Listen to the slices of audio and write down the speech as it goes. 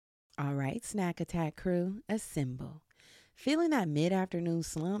All right, Snack Attack crew, assemble. Feeling that mid-afternoon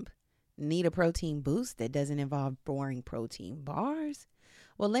slump? Need a protein boost that doesn't involve boring protein bars?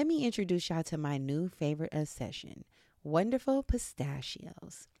 Well, let me introduce y'all to my new favorite obsession, Wonderful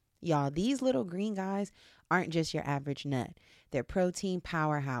Pistachios. Y'all, these little green guys aren't just your average nut. They're protein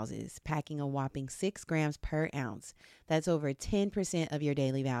powerhouses, packing a whopping 6 grams per ounce. That's over 10% of your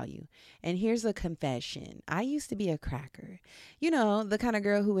daily value. And here's a confession. I used to be a cracker. You know, the kind of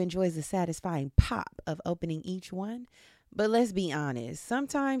girl who enjoys the satisfying pop of opening each one. But let's be honest,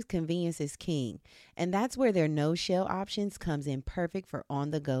 sometimes convenience is king. And that's where their no-shell options comes in perfect for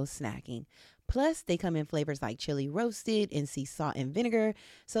on-the-go snacking. Plus, they come in flavors like chili roasted and sea salt and vinegar.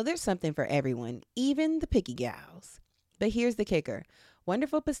 So there's something for everyone, even the picky gals. But here's the kicker.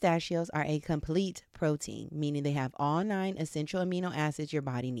 Wonderful Pistachios are a complete protein, meaning they have all 9 essential amino acids your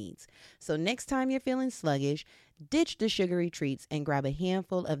body needs. So next time you're feeling sluggish, ditch the sugary treats and grab a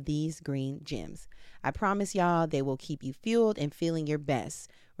handful of these green gems. I promise y'all they will keep you fueled and feeling your best,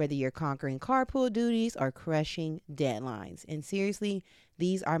 whether you're conquering carpool duties or crushing deadlines. And seriously,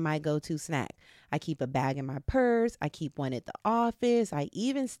 these are my go-to snack. I keep a bag in my purse. I keep one at the office. I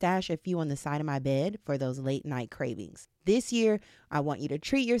even stash a few on the side of my bed for those late night cravings. This year, I want you to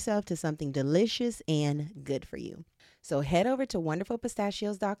treat yourself to something delicious and good for you. So head over to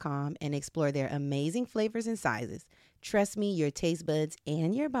wonderfulpistachios.com and explore their amazing flavors and sizes. Trust me, your taste buds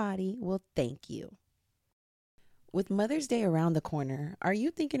and your body will thank you. With Mother's Day around the corner, are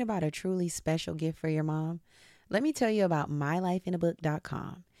you thinking about a truly special gift for your mom? Let me tell you about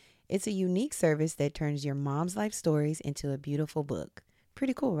mylifeinabook.com. It's a unique service that turns your mom's life stories into a beautiful book.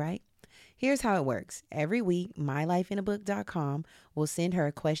 Pretty cool, right? Here's how it works. Every week, mylifeinabook.com will send her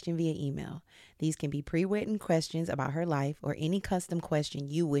a question via email. These can be pre-written questions about her life or any custom question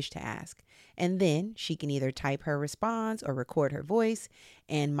you wish to ask. And then she can either type her response or record her voice,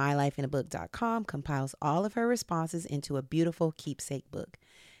 and mylifeinabook.com compiles all of her responses into a beautiful keepsake book.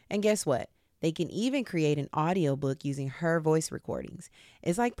 And guess what? They can even create an audiobook using her voice recordings.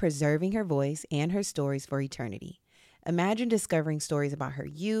 It's like preserving her voice and her stories for eternity. Imagine discovering stories about her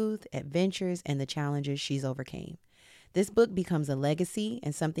youth, adventures, and the challenges she's overcame. This book becomes a legacy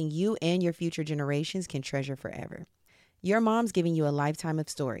and something you and your future generations can treasure forever. Your mom's giving you a lifetime of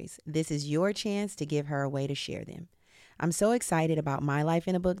stories. This is your chance to give her a way to share them. I'm so excited about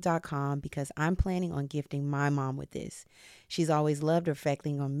mylifeinabook.com because I'm planning on gifting my mom with this. She's always loved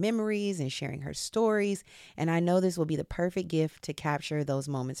reflecting on memories and sharing her stories, and I know this will be the perfect gift to capture those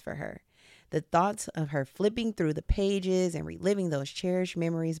moments for her. The thoughts of her flipping through the pages and reliving those cherished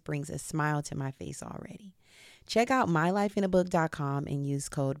memories brings a smile to my face already. Check out mylifeinabook.com and use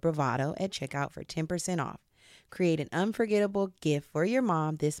code BRAVADO at checkout for 10% off. Create an unforgettable gift for your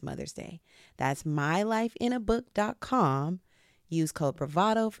mom this Mother's Day. That's mylifeinabook.com. Use code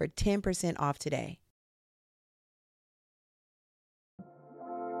BRAVADO for 10% off today.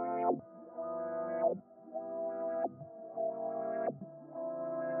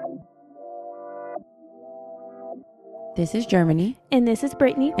 This is Germany. And this is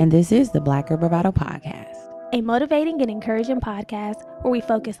Brittany. And this is the Black Girl Bravado Podcast. A motivating and encouraging podcast where we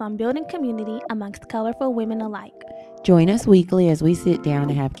focus on building community amongst colorful women alike. Join us weekly as we sit down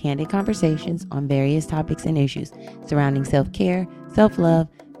and have candid conversations on various topics and issues surrounding self-care, self-love,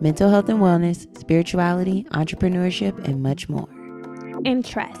 mental health and wellness, spirituality, entrepreneurship, and much more. And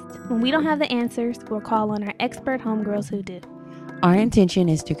trust, when we don't have the answers, we'll call on our expert homegirls who do. Our intention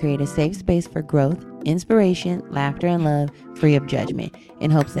is to create a safe space for growth, inspiration, laughter, and love, free of judgment, in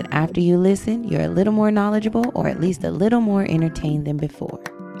hopes that after you listen, you're a little more knowledgeable or at least a little more entertained than before.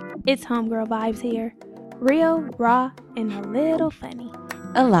 It's homegirl vibes here. Real, raw, and a little funny.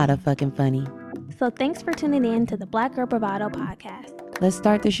 A lot of fucking funny. So thanks for tuning in to the Black Girl Bravado Podcast. Let's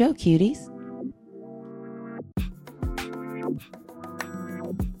start the show, cuties.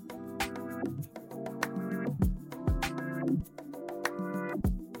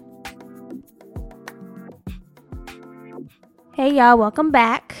 Hey y'all, welcome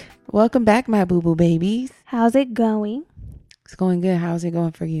back. Welcome back, my boo-boo babies. How's it going? It's going good. How's it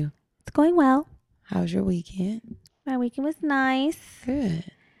going for you? It's going well. How's your weekend? My weekend was nice. Good.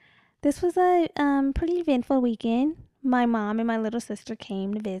 This was a pretty eventful weekend. My mom and my little sister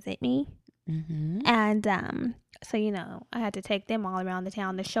came to visit me. Mm-hmm. And so, you know, I had to take them all around the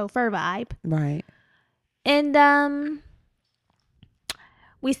town, the chauffeur vibe. Right. And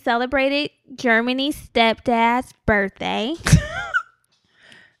we celebrated Germany's stepdad's birthday.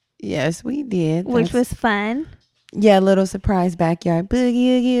 Yes, we did. Which was fun. Yeah, a little surprise backyard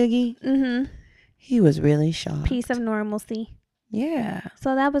boogie, oogie, oogie. Mm-hmm. He was really shocked. Piece of normalcy. Yeah.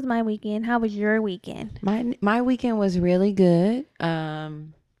 So that was my weekend. How was your weekend? My weekend was really good.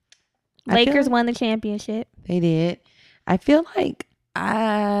 Lakers won the championship. They did. I feel like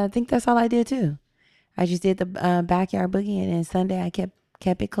I think that's all I did too. I just did the backyard boogie, and then Sunday I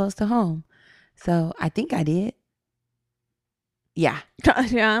kept it close to home. So I think I did. Yeah.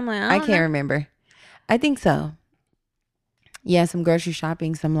 Yeah, I'm like, I can't remember. I think so. Yeah, some grocery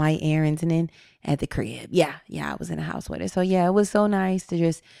shopping, some light errands, and then at the crib. Yeah, I was in the house with it. So yeah, it was so nice to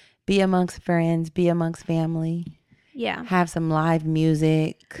just be amongst friends, be amongst family. Yeah. Have some live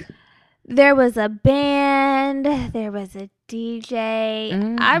music. There was a band. There was a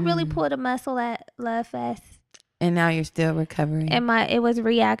DJ. I really pulled a muscle at Love Fest. And now you're still recovering. And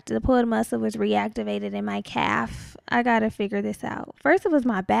the pulled muscle was reactivated in my calf. I gotta figure this out. First it was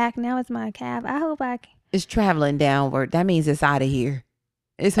my back, now it's my calf. I hope I can. It's traveling downward. That means it's out of here.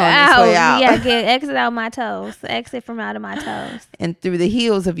 It's on its way out. Yeah, exit out my toes. Exit from out of my toes. And through the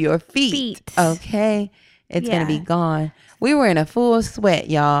heels of your feet. Okay. It's going to be gone. We were in a full sweat,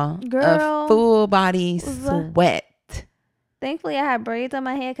 y'all. Girl. A full body sweat. Thankfully, I had braids on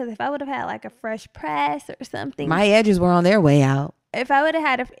my head, because if I would have had like a fresh press or something. My edges were on their way out. If I would have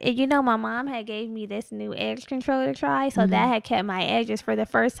had my mom had gave me this new edge control to try. So that had kept my edges for the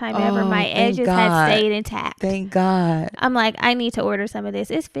first time ever. My edges had stayed intact. Thank God. I'm like, I need to order some of this.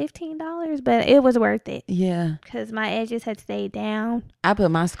 It's $15, but it was worth it. Yeah. Because my edges had stayed down. I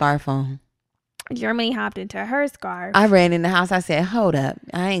put my scarf on. Germany hopped into her scarf. I ran in the house. I said, hold up.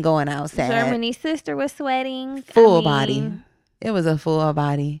 I ain't going outside. Germany's sister was sweating. Full body. It was a full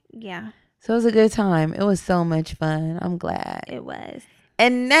body. Yeah. So it was a good time. It was so much fun. I'm glad. It was.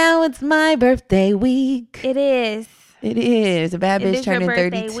 And now it's my birthday week. It is. It is. A bad bitch turning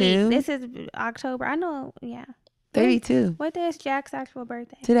 32. Week. This is October. I know. Yeah. 32. What day is Jack's actual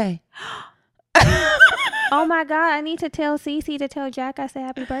birthday? Today. Oh my God. I need to tell Cece to tell Jack I said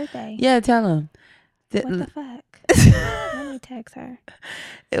happy birthday. Yeah, tell him. What the fuck? Let me text her.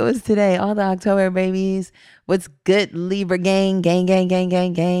 It was today. All the October babies. What's good, Libra gang.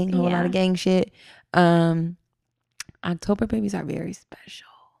 Whole lot of gang shit. October babies are very special.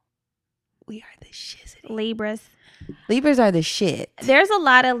 We are the shizzity. Libras are the shit. There's a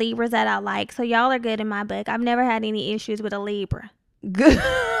lot of Libras that I like, so y'all are good in my book. I've never had any issues with a Libra. Good.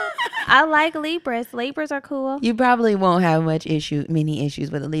 I like Libras. Libras are cool. You probably won't have many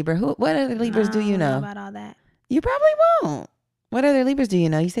issues with a Libra. What other Libras do you know? About all that. You probably won't. What other Libras do you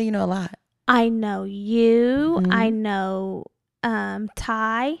know? You say you know a lot. I know you. Mm-hmm. I know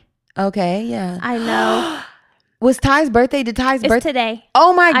Ty. Okay, yeah. I know. Was Ty's birthday? Did Ty's birthday? It's today.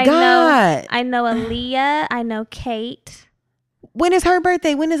 Oh my God. I know Aaliyah. I know Kate. When is her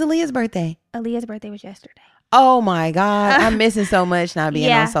birthday? When is Aaliyah's birthday? Aaliyah's birthday was yesterday. Oh my God. I'm missing so much not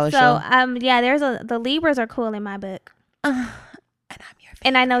being on social. So the Libras are cool in my book. And I'm your favorite.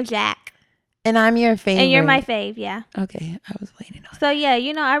 And I know Jack. And I'm your favorite. And you're my fave, yeah. Okay, I was waiting on So yeah,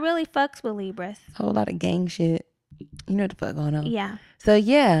 I really fucks with Libras. A whole lot of gang shit. You know what the fuck going on. Yeah. So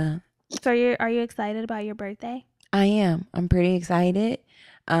yeah. So are you excited about your birthday? I am. I'm pretty excited.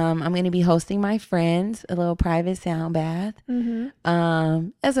 I'm going to be hosting my friends a little private sound bath. Mm-hmm.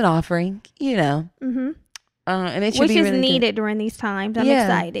 As an offering, Mm-hmm. And it should be really needed during these times. I'm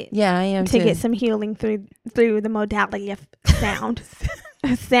excited. Yeah, I am to get some healing through the modality of sound.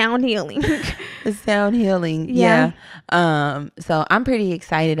 Sound healing. The sound healing. Yeah. So I'm pretty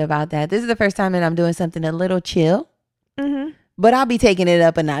excited about that. This is the first time that I'm doing something a little chill. Mm-hmm. But I'll be taking it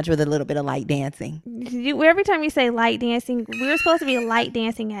up a notch with a little bit of light dancing. Every time you say light dancing, we were supposed to be light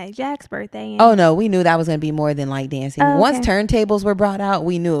dancing at Jack's birthday. Oh, no. We knew that was going to be more than light dancing. Okay. Once turntables were brought out,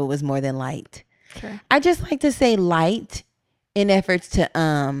 we knew it was more than light. Sure. I just like to say light in efforts to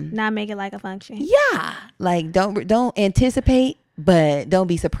not make it like a function. Yeah. Like don't anticipate, but don't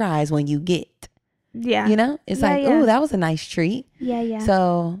be surprised when you get. Yeah. It's ooh, that was a nice treat. Yeah.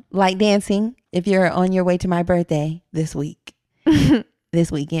 So light dancing if you're on your way to my birthday this week.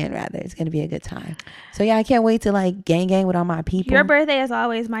 This weekend rather. It's gonna be a good time. So yeah, I can't wait to like gang with all my people. Your birthday is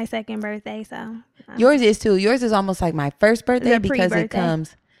always my second birthday, so yours is too. Yours is almost like my first birthday because it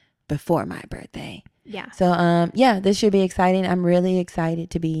comes before my birthday. Yeah. So this should be exciting. I'm really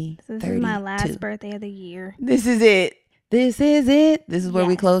excited to be 32. This is my last birthday of the year. This is it. This is where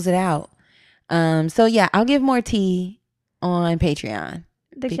we close it out. So yeah, I'll give more tea on Patreon.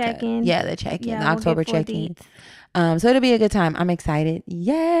 The check-in. Yeah, the check-in. The October check-in. So it'll be a good time. I'm excited.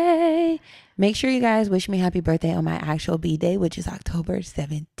 Yay. Make sure you guys wish me happy birthday on my actual B-Day, which is October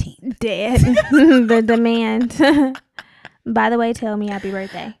 17th. Dead. The demand. By the way, tell me happy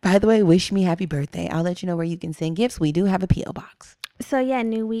birthday. By the way, wish me happy birthday. I'll let you know where you can send gifts. We do have a P.O. box. So yeah,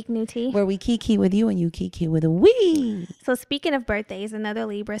 new week, new tea. Where we kiki with you and you kiki with a we. So speaking of birthdays, another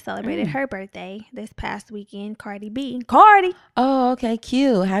Libra celebrated her birthday this past weekend. Cardi B. Cardi. Oh, okay,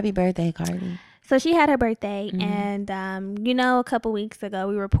 cute. Happy birthday, Cardi. So she had her birthday, and a couple weeks ago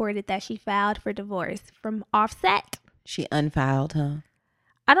we reported that she filed for divorce from Offset. She unfiled, huh?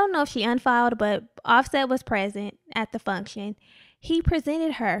 I don't know if she unfiled, but Offset was present at the function. He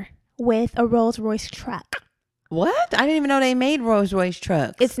presented her with a Rolls Royce truck. What? I didn't even know they made Rolls Royce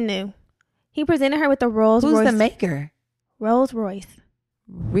trucks. It's new. He presented her with a Rolls Royce. Who's the maker? Rolls Royce.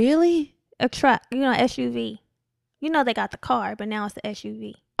 Really? A truck. SUV. They got the car, but now it's the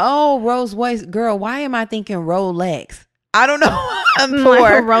SUV. Oh, Rolls Royce. Girl, why am I thinking Rolex? I don't know. I'm poor.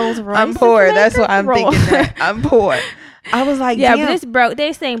 Like Rolls Royce. I'm poor. That's what I'm thinking. That. I'm poor. I was like, yeah, damn. But this broke.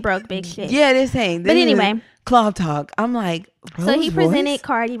 They're saying broke big shit. Yeah, this ain't. But anyway. Club talk. I'm like, Rolls so he presented Royce?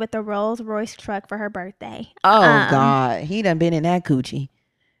 Cardi with the Rolls Royce truck for her birthday. Oh, God. He done been in that coochie.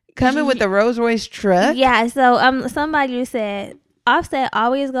 Coming with the Rolls Royce truck? Yeah, so somebody said, Offset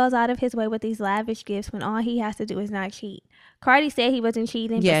always goes out of his way with these lavish gifts when all he has to do is not cheat. Cardi said he wasn't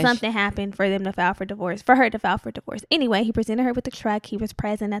cheating, but something happened for them to file for divorce, for her to file for divorce. Anyway, he presented her with the truck. He was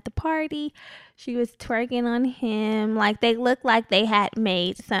present at the party. She was twerking on him. Like, they looked like they had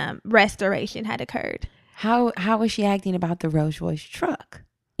made some restoration had occurred. How was she acting about the Rolls Royce truck?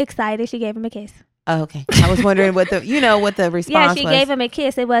 Excited. She gave him a kiss. Oh, okay. I was wondering what the response was. Yeah, she gave him a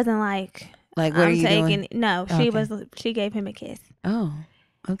kiss. It wasn't like what are you doing? No, she gave him a kiss. Oh,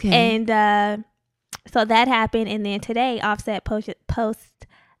 okay. And so that happened, and then today Offset post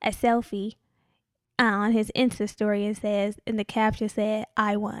a selfie on his Insta story and the caption said,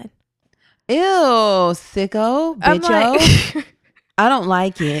 "I won." Ew, sicko, bitcho. I don't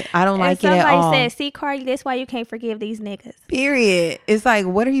like it. I don't like it at all. Somebody said, "See, Cardi, that's why you can't forgive these niggas." Period. It's like,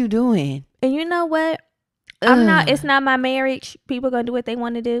 what are you doing? And you know what? It's not my marriage. People gonna do what they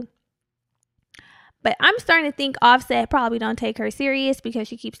want to do. But I'm starting to think Offset probably don't take her serious because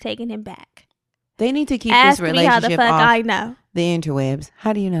she keeps taking him back. They need to keep this relationship how the fuck off I know. The interwebs.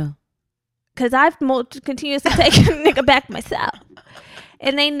 How do you know? Because I've continuously taken a nigga back myself.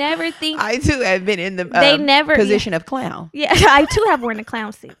 And they never think... I, too, have been in the position of clown. Yeah, I, too, have worn a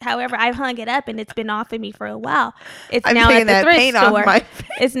clown suit. However, I've hung it up, and it's been off of me for a while. It's now at the thrift store.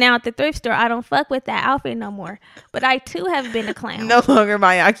 It's now at the thrift store. I don't fuck with that outfit no more. But I, too, have been a clown. No longer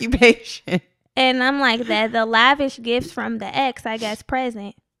my occupation. And I'm like that. The lavish gifts from the ex, I guess,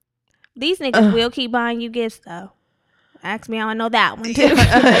 present. These niggas will keep buying you gifts, though. Ask me, I don't know that one, too.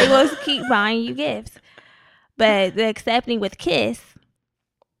 They will keep buying you gifts. But the accepting with kiss...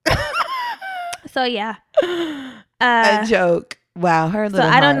 So yeah, a joke. Wow, her little. So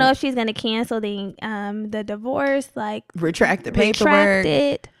I don't know if she's gonna cancel the divorce, like retract the paperwork. Retract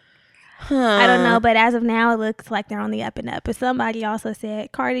it. Huh. I don't know, but as of now, it looks like they're on the up and up. But somebody also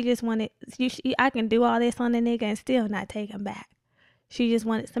said Cardi just wanted. I can do all this on the nigga and still not take him back. She just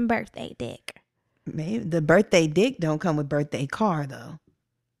wanted some birthday dick. Maybe the birthday dick don't come with birthday car though.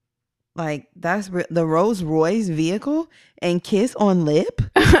 Like that's the Rolls Royce vehicle and kiss on lip.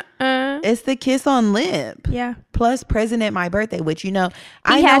 It's the kiss on lip. Yeah. Plus present at my birthday, which he had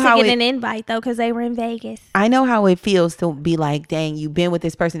to get an invite though because they were in Vegas. I know how it feels to be like, dang, you've been with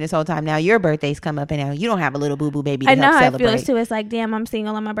this person this whole time. Now your birthday's come up and now you don't have a little boo boo baby to help celebrate. I know how it feels too. It's like, damn, I'm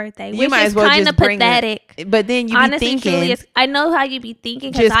single on my birthday. You might as well just bring pathetic. But then you be thinking. Julius, I know how you be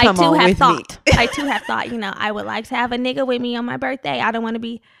thinking because I too have thought. I too have thought. I would like to have a nigga with me on my birthday. I don't want to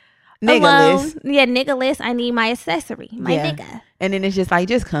be. Niggaless. Yeah, niggaless. I need my accessory, my nigga. And then it's just like,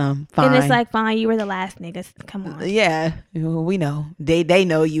 just come, fine. And it's like, fine, you were the last niggas. Come on. Yeah, we know. They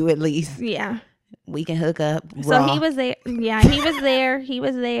know you at least. Yeah. We can hook up. So he was there. Yeah, he was there. He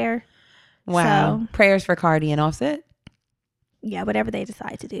was there. Wow. So, prayers for Cardi and Offset. Yeah, whatever they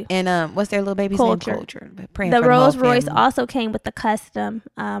decide to do. And what's their little baby's name? Culture. The Rolls Royce also came with the custom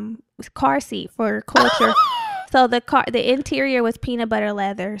car seat for Culture. So the interior was peanut butter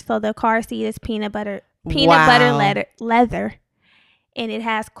leather. So the car seat is peanut butter leather, and it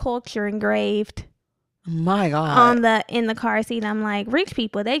has Culture engraved. My God! In the car seat, I'm like, rich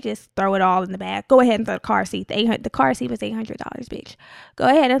people, they just throw it all in the bag. Go ahead and throw the car seat. The car seat was $800, bitch. Go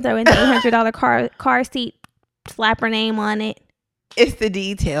ahead and throw in the $800 car seat. Slap her name on it. It's the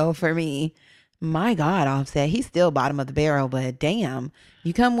detail for me. My God, Offset, he's still bottom of the barrel, but damn,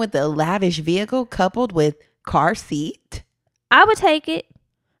 you come with a lavish vehicle coupled with car seat. I would take it.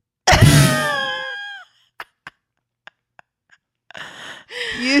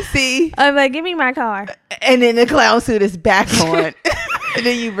 You see, I'm like, give me my car. And then the clown suit is back on. And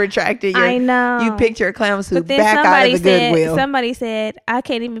then you retracted your. I know. You picked your clown suit back out of the Goodwill. Somebody said, I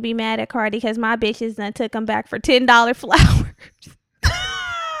can't even be mad at Cardi because my bitches done took them back for $10 flowers.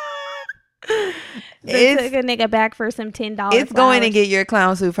 Then took a nigga back for some $10. It's going to get your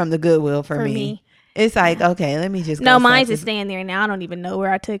clown suit from the Goodwill for me. It's like, okay, let me just go. No, mine's just staying there now. I don't even know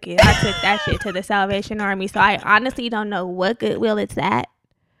where I took it. I took that shit to the Salvation Army. So I honestly don't know what Goodwill it's at.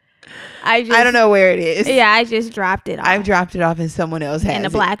 I don't know where it is. Yeah, I just dropped it off. I've dropped it off and someone else has in a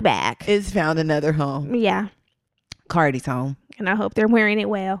black bag. It's found another home. Yeah. Cardi's home. And I hope they're wearing it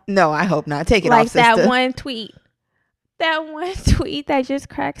well. No, I hope not. Take it like off, sister. That one tweet that just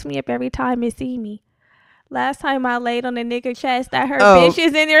cracks me up every time it see me. Last time I laid on a nigga chest, I heard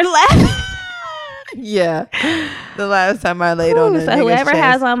bitches in there laughing. Yeah. The last time I laid on a so nigga's whoever chest,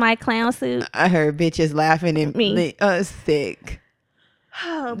 has on my clown suit, I heard bitches laughing at me. Sick.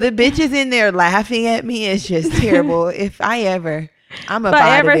 Oh, the bitches in there laughing at me is just terrible. If I ever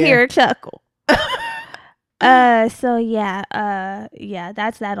hear a chuckle. So yeah,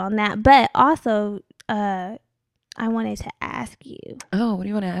 that's that on that. But also, I wanted to ask you. Oh, what do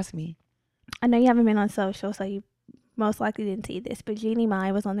you want to ask me? I know you haven't been on social, so you most likely didn't see this, but Jeannie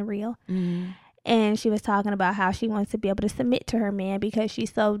Mai was on The Real. Mm-hmm. And she was talking about how she wants to be able to submit to her man because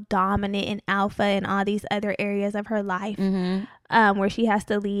she's so dominant and alpha in all these other areas of her life, where she has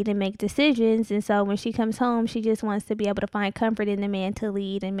to lead and make decisions. And so when she comes home, she just wants to be able to find comfort in the man to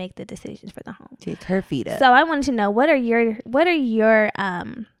lead and make the decisions for the home. Kick her feet up. So I wanted to know, what is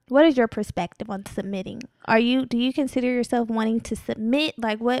your perspective on submitting? Do you consider yourself wanting to submit?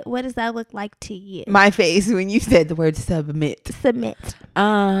 Like what does that look like to you? My face when you said the word submit.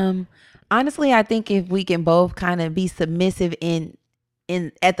 Honestly, I think if we can both kind of be submissive in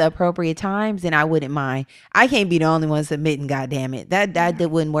at the appropriate times, then I wouldn't mind. I can't be the only one submitting, goddamn it. That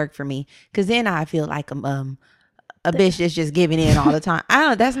wouldn't work for me. Cause then I feel like a bitch that's just giving in all the time.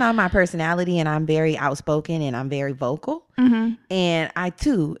 That's not my personality, and I'm very outspoken and I'm very vocal. Mm-hmm. And I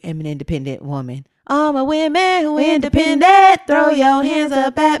too am an independent woman. I'm a woman who independent. Throw your hands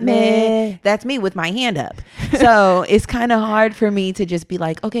up at me. That's me with my hand up. So it's kind of hard for me to just be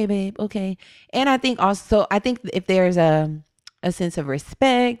like, okay, babe, okay. And I think if there's a sense of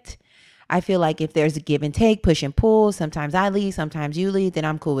respect, I feel like if there's a give and take, push and pull, sometimes I lead, sometimes you lead, then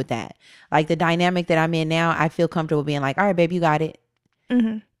I'm cool with that. Like the dynamic that I'm in now, I feel comfortable being like, all right, babe, you got it.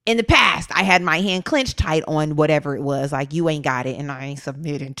 Mm-hmm. In the past, I had my hand clenched tight on whatever it was. Like, you ain't got it, and I ain't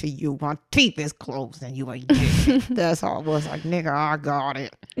submitting to you. My teeth is closed, and you ain't getting it. That's all it was. Like, nigga, I got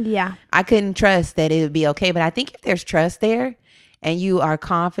it. Yeah. I couldn't trust that it would be okay. But I think if there's trust there, and you are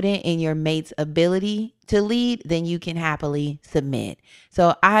confident in your mate's ability to lead, then you can happily submit.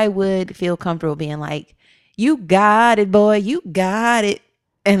 So I would feel comfortable being like, you got it, boy. You got it.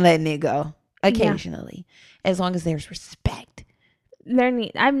 And letting it go occasionally, as long as there's respect.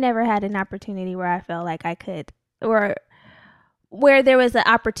 I've never had an opportunity where I felt like I could, or where there was an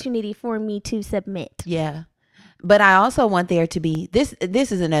opportunity for me to submit. Yeah. But I also want there to be this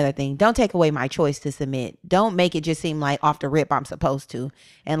is another thing. Don't take away my choice to submit. Don't make it just seem like off the rip I'm supposed to.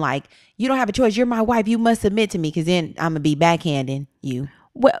 And like, you don't have a choice. You're my wife. You must submit to me, because then I'm going to be backhanding you.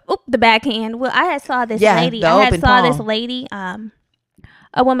 Well, the backhand. Well, I had saw this lady.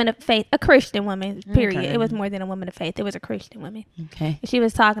 A woman of faith, a Christian woman, period. Okay. It was more than a woman of faith. It was a Christian woman. Okay. She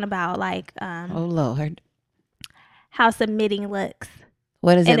was talking about like, oh Lord, how submitting looks.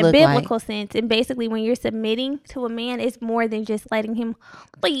 What does it look like? In a biblical sense. And basically when you're submitting to a man, it's more than just letting him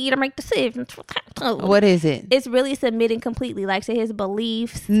lead or make decisions. What is it? It's really submitting completely, like to his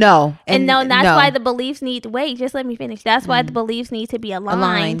beliefs. No. That's why the beliefs need to wait. Just let me finish. That's why the beliefs need to be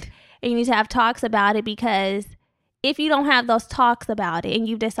aligned. And you need to have talks about it, because if you don't have those talks about it and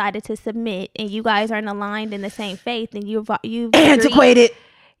you've decided to submit and you guys aren't aligned in the same faith, then you've antiquated.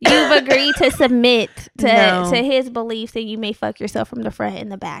 You've agreed to submit to his beliefs, and you may fuck yourself from the front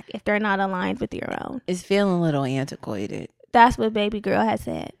and the back if they're not aligned with your own. It's feeling a little antiquated. That's what baby girl has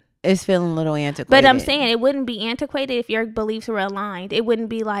said. It's feeling a little antiquated. But I'm saying it wouldn't be antiquated if your beliefs were aligned. It wouldn't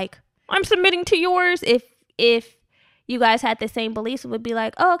be like, I'm submitting to yours. If you guys had the same beliefs, it would be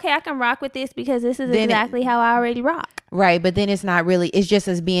like, oh, okay, I can rock with this because this is exactly how I already rock. Right. But then it's not really, it's just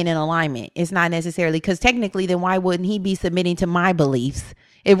as being in alignment. It's not necessarily, because technically then why wouldn't he be submitting to my beliefs?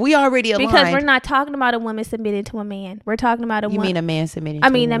 If we already aligned. Because we're not talking about a woman submitting to a man. We're talking about a woman. You mean a man submitting to a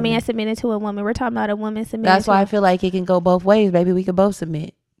woman? A man submitting to a woman. We're talking about a woman submitting That's why I feel like it can go both ways, baby. We could both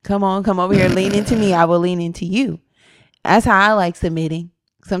submit. Come over here, lean into me. I will lean into you. That's how I like submitting.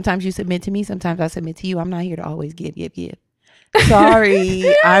 Sometimes you submit to me. Sometimes I submit to you. I'm not here to always give.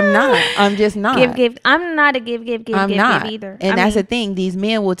 Sorry, I'm not. I'm just not. Give. I'm not a give either. And that's the thing. These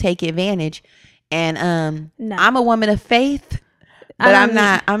men will take advantage. And no. I'm a woman of faith, but I'm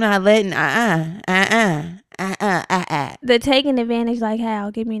not letting The taking advantage, like how?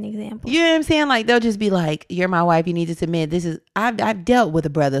 Give me an example. You know what I'm saying? Like they'll just be like, "You're my wife. You need to submit." This is I've dealt with a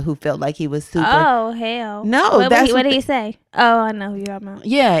brother who felt like he was super. Oh hell! No, what did he say? Oh, I know who you're talking about.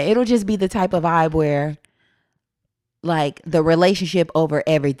 Yeah, it'll just be the type of vibe where, like, the relationship over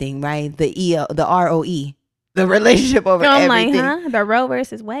everything, right? The ROE, the relationship over everything. I'm like, the Roe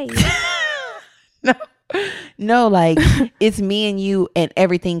versus Wade. No, like it's me and you, and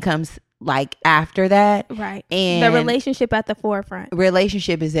everything comes like after that, right? And the relationship at the forefront.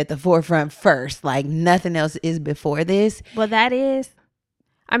 Relationship is at the forefront first. Like nothing else is before this. Well, that is.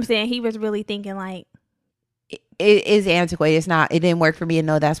 I'm saying he was really thinking like it is antiquated. It's not. It didn't work for me, and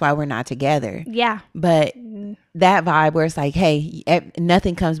no, that's why we're not together. Yeah, but that vibe where it's like, hey,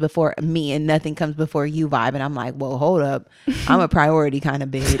 nothing comes before me and nothing comes before you vibe, and I'm like, well, hold up, I'm a priority kind of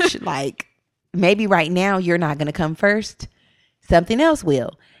bitch. Like maybe right now you're not gonna come first, something else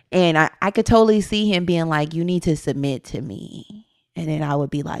will. And I could totally see him being like, you need to submit to me. And then I would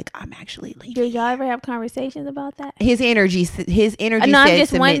be like, I'm actually leaving. Did y'all ever have conversations about that? His energy No, I'm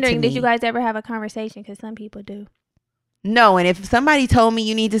just wondering, did you guys ever have a conversation? Because some people do. No, and if somebody told me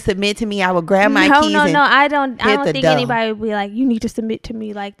you need to submit to me, I would grab my keys. No, I don't think anybody would be like, you need to submit to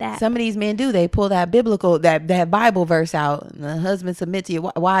me like that. Some of these men do. They pull that biblical, that Bible verse out. The husband submit to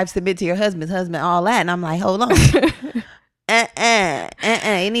your wife, submit to your husband, all that. And I'm like, hold on.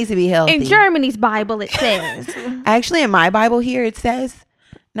 It needs to be healthy. In Germany's Bible, it says. Actually, in my Bible here, it says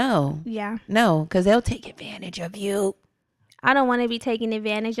no. Yeah. No, because they'll take advantage of you. I don't want to be taken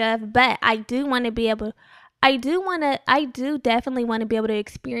advantage of, but I do want to be able. I do definitely want to be able to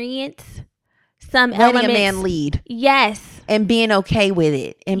experience some elements. Letting a man lead. Yes. And being okay with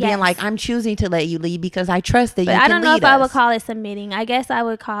it. And being like, I'm choosing to let you lead because I trust that you can lead us. I don't know if I would call it submitting. I guess I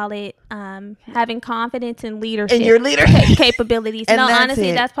would call it having confidence in leadership. In your leadership capabilities. No,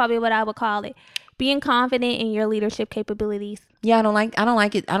 honestly, that's probably what I would call it. Being confident in your leadership capabilities. Yeah, I don't like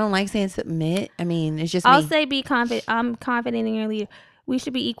it. I don't like saying submit. I mean, it's just I'll say be confident. I'm confident in your leader. We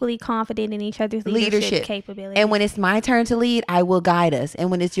should be equally confident in each other's leadership capabilities. And when it's my turn to lead, I will guide us. And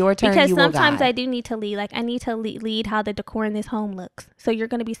when it's your turn, you will guide. Because sometimes I do need to lead. Like I need to lead how the decor in this home looks. So you're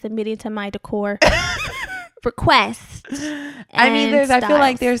going to be submitting to my decor requests. I mean, I feel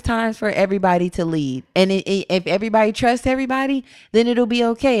like there's times for everybody to lead. And if everybody trusts everybody, then it'll be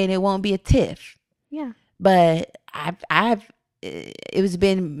okay. And it won't be a tiff. Yeah. But I'm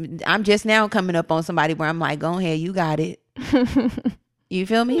just now coming up on somebody where I'm like, go ahead, you got it. You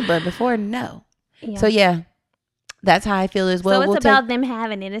feel me? But before, no. Yeah. So yeah, that's how I feel as well. So it's about them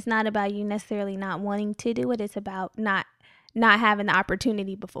having it. It's not about you necessarily not wanting to do it. It's about not having the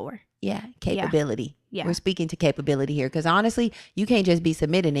opportunity before. Yeah, capability. Yeah. We're speaking to capability here because honestly, you can't just be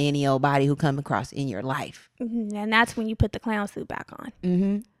submitting to any old body who come across in your life. Mm-hmm. And that's when you put the clown suit back on.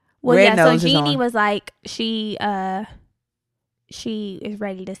 Mm-hmm. Well, Red yeah. So Jeannie was like, she is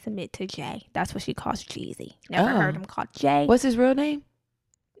ready to submit to Jay. That's what she calls Jeezy. Never heard him called Jay. What's his real name?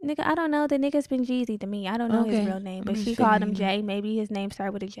 Nigga, I don't know. The nigga's been Jeezy to me. I don't know his real name, but she called him Jay. Maybe his name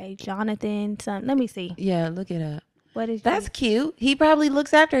started with a J. Jonathan, something. Let me see. Yeah, look it up. What is That's cute. He probably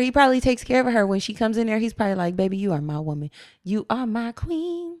looks after her. He probably takes care of her when she comes in there. He's probably like, baby, you are my woman. You are my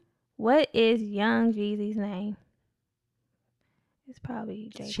queen. What is young Jeezy's name? It's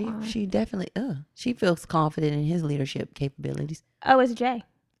probably Jay. She definitely, she feels confident in his leadership capabilities. Oh, it's Jay.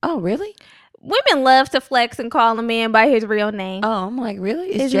 Oh, really? Women love to flex and call a man by his real name. Oh, I'm like,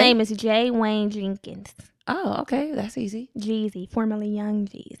 really? His name is Jay Wayne Jenkins. Oh, okay. That's easy. Jeezy, formerly Young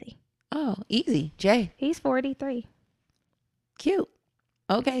Jeezy. Oh, easy. Jay. He's 43. Cute.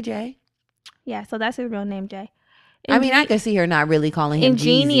 Okay, Jay. Yeah, so that's his real name, Jay. And I could see her not really calling him Jeezy. And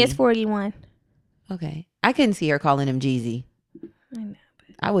Jeannie is 41. Okay. I couldn't see her calling him Jeezy. I know.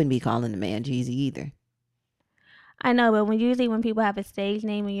 I wouldn't be calling the man Jeezy either. I know, but usually when people have a stage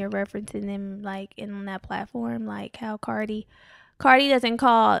name and you're referencing them like in that platform, like how Cardi doesn't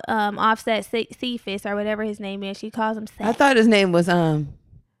call Offset Cephas or whatever his name is. She calls him Seth. I thought his name was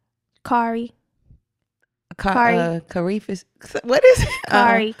Kari. Karifis. What is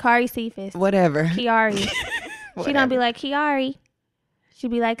it? Kari Cephas. Whatever. Kiari. She don't be like Kiari. She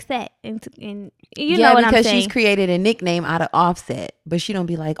be like Set, and you know what I'm saying. Because she's created a nickname out of Offset, but she don't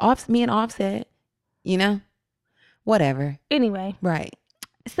be like me and Offset. You know. Whatever. Anyway. Right.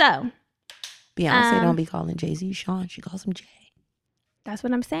 So. Beyonce don't be calling Jay-Z Sean. She calls him Jay. That's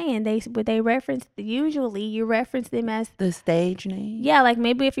what I'm saying. They reference, usually you reference them as. The stage name? Yeah, like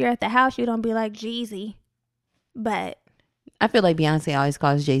maybe if you're at the house, you don't be like Jeezy. But. I feel like Beyonce always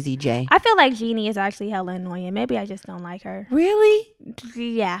calls Jay-Z Jay. I feel like Jeannie is actually hella annoying. Maybe I just don't like her. Really?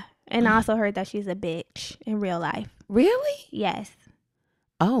 Yeah. And I also heard that she's a bitch in real life. Really? Yes.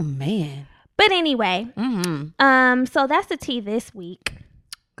 Oh, man. But anyway, so that's the tea this week.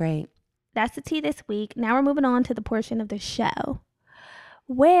 Great. That's the tea this week. Now we're moving on to the portion of the show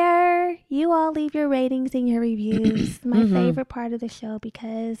where you all leave your ratings and your reviews. My favorite part of the show,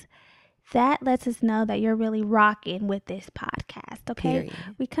 because that lets us know that you're really rocking with this podcast, okay? Period.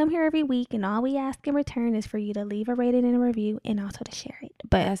 We come here every week, and all we ask in return is for you to leave a rating and a review, and also to share it.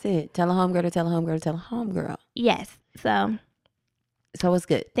 But that's it. Tell a homegirl to tell a homegirl to tell a homegirl. Yes. So it's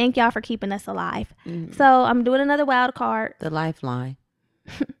good. Thank y'all for keeping us alive. So I'm doing another wild card. The lifeline.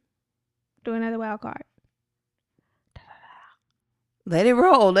 Do another wild card. Let it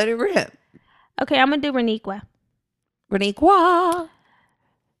roll. Let it rip. Okay, I'm going to do Reniqua. Reniqua.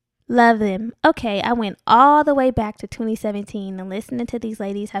 Love them. Okay, I went all the way back to 2017, and listening to these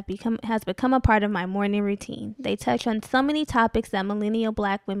ladies has become a part of my morning routine. They touch on so many topics that millennial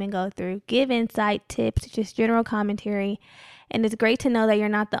Black women go through, give insight, tips, just general commentary, and it's great to know that you're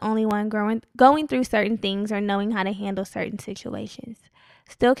not the only one going through certain things or knowing how to handle certain situations.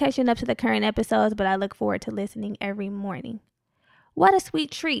 Still catching up to the current episodes, but I look forward to listening every morning. What a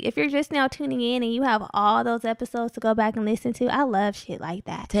sweet treat. If you're just now tuning in and you have all those episodes to go back and listen to, I love shit like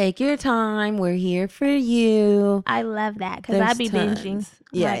that. Take your time. We're here for you. I love that because I be binging.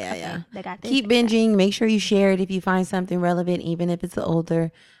 Yeah. They got this. Keep binging. Make sure you share it if you find something relevant, even if it's an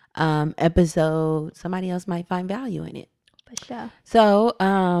older episode. Somebody else might find value in it. For sure. So,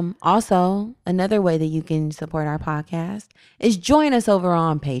 also another way that you can support our podcast is join us over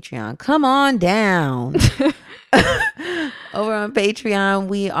on Patreon. Come on down. Over on Patreon,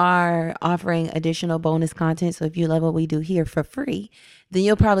 we are offering additional bonus content. So if you love what we do here for free, then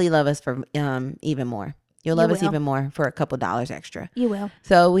you'll probably love us for even more. You'll love us even more for a couple dollars extra. You will.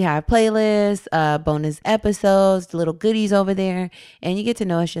 So we have playlists, bonus episodes, little goodies over there, and you get to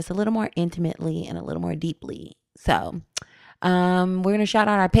know us just a little more intimately and a little more deeply. So we're going to shout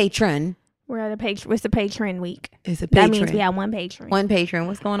out our patron. We're at a patron. It's a patron week. It's a patron. That means we have one patron. One patron.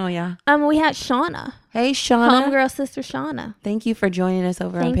 What's going on, y'all? We had Shauna. Hey, Shauna. Homegirl sister Shauna. Thank you for joining us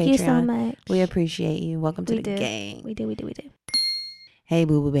over on Patreon. Thank you so much. We appreciate you. Welcome to the gang. We do. Hey,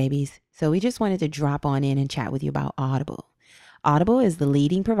 boo-boo babies. So we just wanted to drop on in and chat with you about Audible. Audible is the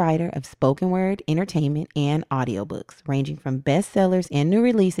leading provider of spoken word, entertainment, and audiobooks, ranging from bestsellers and new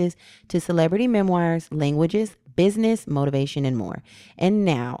releases to celebrity memoirs, languages, business, motivation, and more. And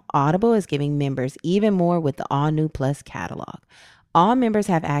now Audible is giving members even more with the all-new Plus catalog. All members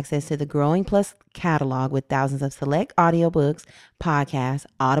have access to the growing Plus catalog with thousands of select audiobooks, podcasts,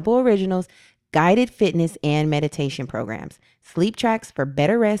 Audible originals, guided fitness and meditation programs, sleep tracks for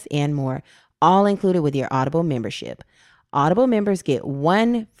better rest, and more, all included with your Audible membership. Audible members get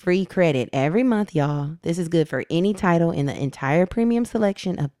 1 free credit every month, y'all. This is good for any title in the entire premium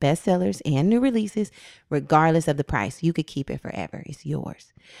selection of bestsellers and new releases, regardless of the price. You could keep it forever. It's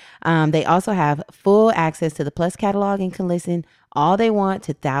yours. They also have full access to the Plus catalog and can listen all they want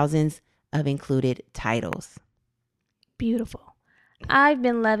to thousands of included titles. Beautiful. I've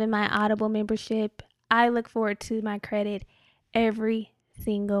been loving my Audible membership. I look forward to my credit every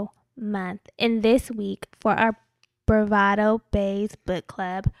single month. And this week, for our Bravado Bays book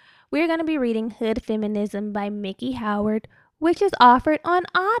club, we're going to be reading Hood Feminism by Mickey Howard, which is offered on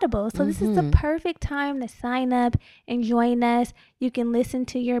Audible. So this is the perfect time to sign up and join us. You can listen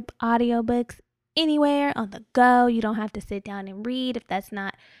to your audiobooks anywhere on the go. You don't have to sit down and read if that's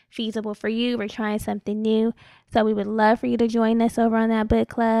not feasible for you. We're trying something new. So we would love for you to join us over on that book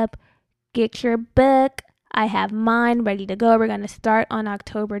club. Get your book. I have mine ready to go. We're going to start on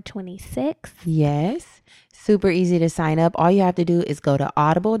October 26th. Yes. Super easy to sign up. All you have to do is go to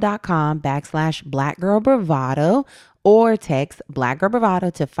audible.com/blackgirlbravado or text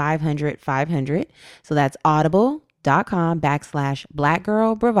blackgirlbravado to 500-500. So that's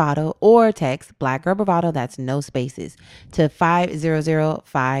audible.com/blackgirlbravado or text blackgirlbravado, that's no spaces, to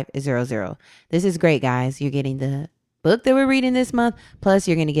 500-500. This is great, guys. You're getting the book that we're reading this month, plus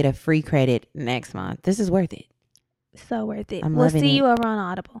you're going to get a free credit next month. This is worth it. So worth it. We'll see you over on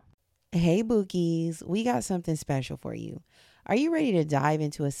Audible. Hey, Bookies, we got something special for you. Are you ready to dive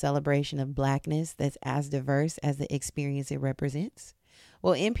into a celebration of Blackness that's as diverse as the experience it represents?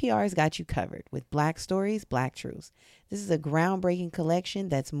 Well, NPR's got you covered with Black Stories, Black Truths. This is a groundbreaking collection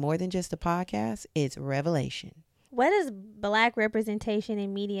that's more than just a podcast. It's revelation. What does Black representation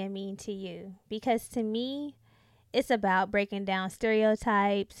in media mean to you? Because to me, it's about breaking down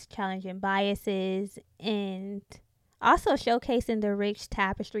stereotypes, challenging biases, and also showcasing the rich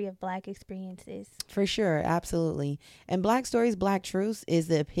tapestry of Black experiences. For sure. Absolutely. And Black Stories, Black Truths is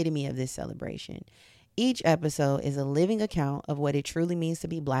the epitome of this celebration. Each episode is a living account of what it truly means to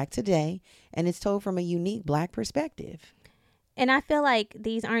be Black today, and it's told from a unique Black perspective. And I feel like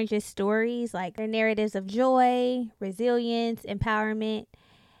these aren't just stories, like they're narratives of joy, resilience, empowerment,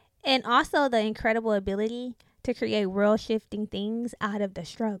 and also the incredible ability to create world shifting things out of the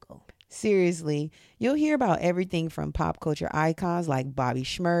struggle. Seriously, you'll hear about everything from pop culture icons like Bobby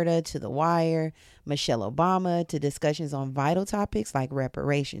Shmurda to The Wire, Michelle Obama, to discussions on vital topics like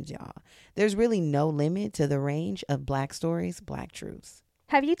reparations, y'all. There's really no limit to the range of Black stories, Black truths.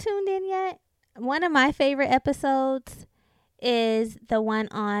 Have you tuned in yet? One of my favorite episodes is the one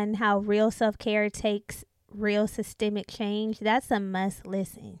on how real self-care takes real systemic change. That's a must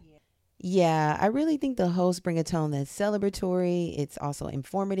listen. Yeah, I really think the hosts bring a tone that's celebratory, it's also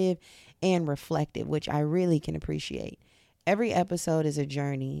informative and reflective, which I really can appreciate. Every episode is a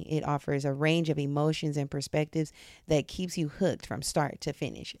journey. It offers a range of emotions and perspectives that keeps you hooked from start to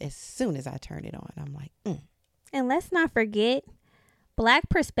finish. As soon as I turn it on, I'm like, And let's not forget, Black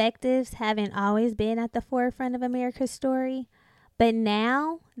perspectives haven't always been at the forefront of America's story, but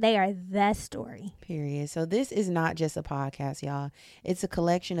now they are the story. Period. So this is not just a podcast, y'all. It's a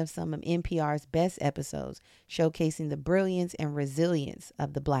collection of some of NPR's best episodes, showcasing the brilliance and resilience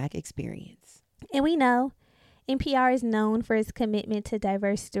of the Black experience. And we know NPR is known for its commitment to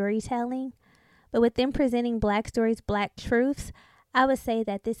diverse storytelling, but with them presenting Black stories, Black truths, I would say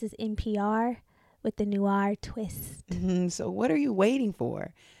that this is NPR with the noir twist. So what are you waiting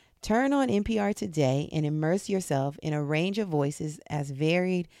for? Turn on NPR today and immerse yourself in a range of voices as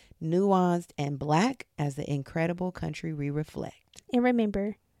varied, nuanced, and Black as the incredible country we reflect. And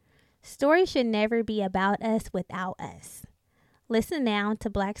remember, stories should never be about us without us. Listen now to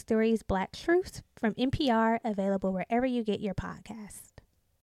Black Stories, Black Truths from NPR, available wherever you get your podcast.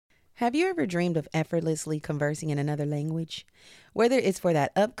 Have you ever dreamed of effortlessly conversing in another language? Whether it's for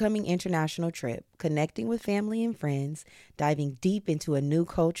that upcoming international trip, connecting with family and friends, diving deep into a new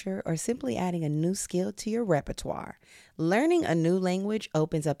culture, or simply adding a new skill to your repertoire, learning a new language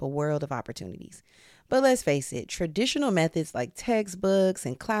opens up a world of opportunities. But let's face it, traditional methods like textbooks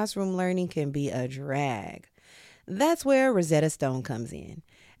and classroom learning can be a drag. That's where Rosetta Stone comes in.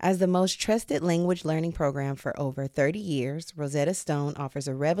 As the most trusted language learning program for over 30 years, Rosetta Stone offers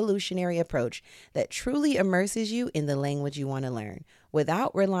a revolutionary approach that truly immerses you in the language you want to learn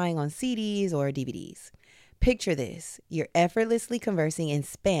without relying on CDs or DVDs. Picture this. You're effortlessly conversing in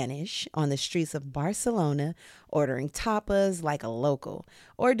Spanish on the streets of Barcelona, ordering tapas like a local,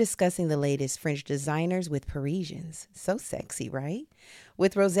 or discussing the latest French designers with Parisians. So sexy, right?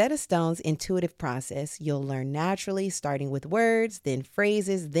 With Rosetta Stone's intuitive process, you'll learn naturally, starting with words, then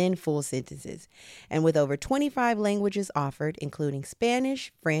phrases, then full sentences. And with over 25 languages offered, including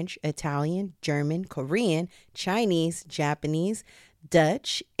Spanish, French, Italian, German, Korean, Chinese, Japanese,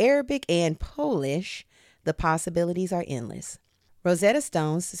 Dutch, Arabic, and Polish, the possibilities are endless. Rosetta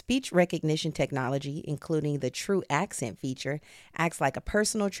Stone's speech recognition technology, including the True Accent feature, acts like a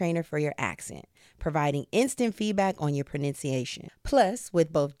personal trainer for your accent, providing instant feedback on your pronunciation. Plus,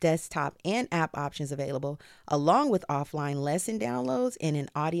 with both desktop and app options available, along with offline lesson downloads and an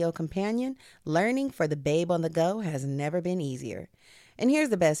audio companion, learning for the babe on the go has never been easier. And here's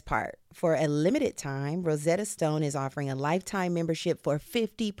the best part. For a limited time, Rosetta Stone is offering a lifetime membership for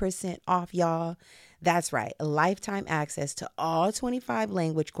 50% off, y'all. That's right, lifetime access to all 25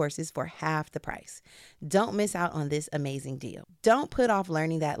 language courses for half the price. Don't miss out on this amazing deal. Don't put off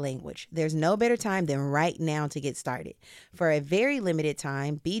learning that language. There's no better time than right now to get started. For a very limited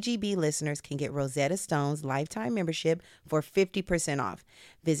time, BGB listeners can get Rosetta Stone's lifetime membership for 50% off.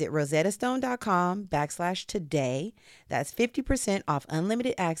 Visit rosettastone.com/today. That's 50% off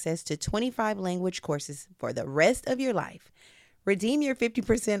unlimited access to 25 language courses for the rest of your life. Redeem your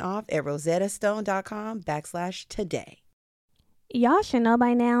 50% off at rosettastone.com/today. Y'all should know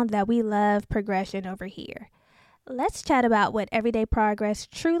by now that we love progression over here. Let's chat about what everyday progress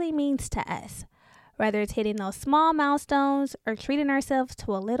truly means to us. Whether it's hitting those small milestones or treating ourselves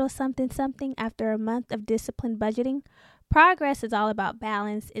to a little something after a month of disciplined budgeting, progress is all about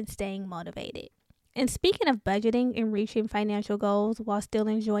balance and staying motivated. And speaking of budgeting and reaching financial goals while still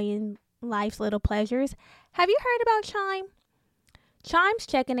enjoying life's little pleasures, have you heard about Chime? Chime's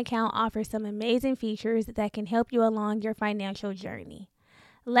checking account offers some amazing features that can help you along your financial journey.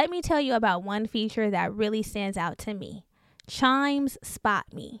 Let me tell you about one feature that really stands out to me. Chime's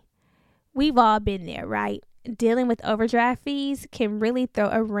Spot Me. We've all been there, right? Dealing with overdraft fees can really throw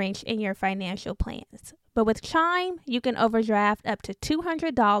a wrench in your financial plans. But with Chime, you can overdraft up to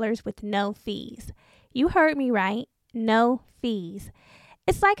 $200 with no fees. You heard me right, no fees.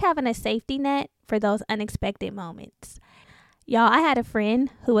 It's like having a safety net for those unexpected moments. Y'all, I had a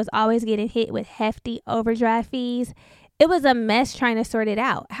friend who was always getting hit with hefty overdraft fees. It was a mess trying to sort it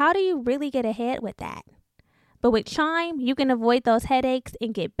out. How do you really get ahead with that? But with Chime, you can avoid those headaches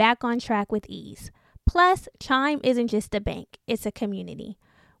and get back on track with ease. Plus, Chime isn't just a bank, it's a community.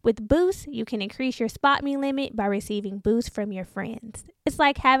 With Boost, you can increase your SpotMe limit by receiving boosts from your friends. It's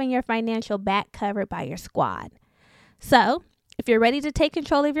like having your financial back covered by your squad. So, if you're ready to take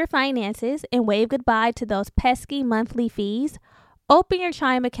control of your finances and wave goodbye to those pesky monthly fees, open your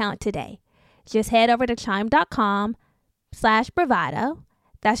Chime account today. Just head over to chime.com/bravado.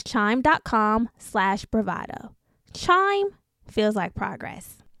 That's chime.com/bravado. Chime feels like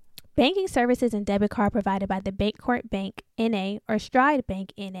progress. Banking services and debit card provided by the Bancorp Bank, N.A. or Stride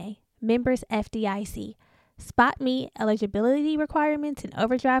Bank, N.A. Members FDIC. SpotMe eligibility requirements and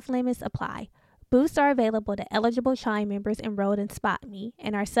overdraft limits apply. Boosts are available to eligible Chime members enrolled in SpotMe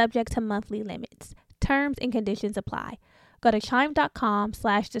and are subject to monthly limits. Terms and conditions apply. Go to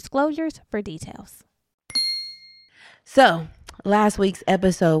chime.com/disclosures for details. So, last week's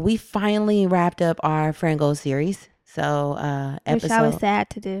episode, we finally wrapped up our Friend Goal series. So, which I was sad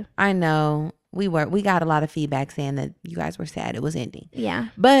to do. I know. We got a lot of feedback saying that you guys were sad it was ending. Yeah.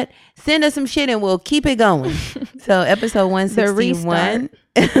 But send us some shit and we'll keep it going. So episode 161.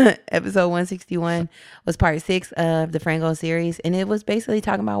 Episode 161 was part 6 of the Friend Goal series. And it was basically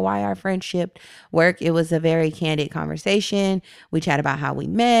talking about why our friendship worked. It was a very candid conversation. We chat about how we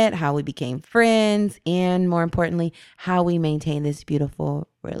met, how we became friends, and more importantly, how we maintain this beautiful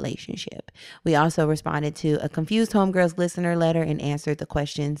relationship. We also responded to a confused homegirls listener letter and answered the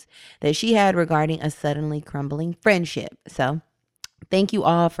questions that she had regarding a suddenly crumbling friendship. So thank you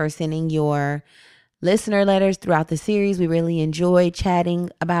all for sending your listener letters throughout the series. We really enjoyed chatting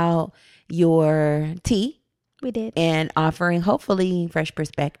about your tea. We did. And offering hopefully fresh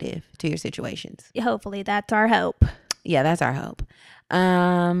perspective to your situations. Hopefully, that's our hope. Yeah, that's our hope.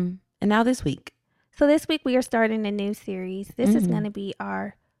 And now this week. So this week we are starting a new series. This is going to be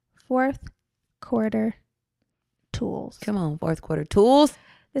our 4th quarter tools. Come on, 4th quarter tools.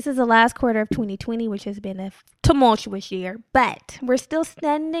 This is the last quarter of 2020, which has been a tumultuous year, but we're still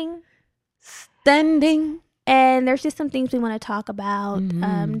standing. And there's just some things we want to talk about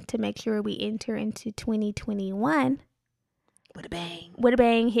to make sure we enter into 2021 with a bang. With a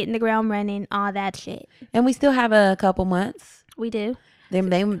bang, hitting the ground running, all that shit. And we still have a couple months. We do. They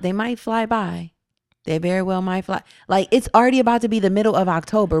might fly by. They very well might fly. Like, it's already about to be the middle of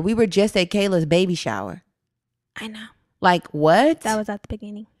October. We were just at Kayla's baby shower. I know. Like, what? That was at the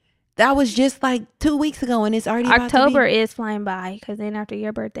beginning. That was just like 2 weeks ago, and it's already October is flying by, because then after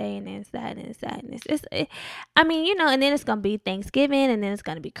your birthday, and then it's that, and it's that, and I mean, you know, and then it's gonna be Thanksgiving, and then it's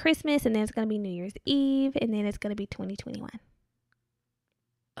gonna be Christmas, and then it's gonna be New Year's Eve, and then it's gonna be 2021.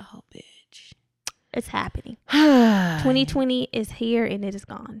 Oh, bitch, it's happening. 2020 is here, and it is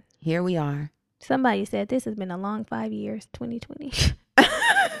gone. Here we are. Somebody said this has been a long 5 years. 2020.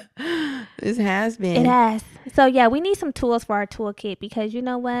 This has been. It has. So yeah, we need some tools for our toolkit, because you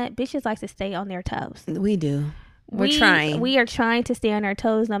know what? Bitches like to stay on their toes. We do. We're trying. We are trying to stay on our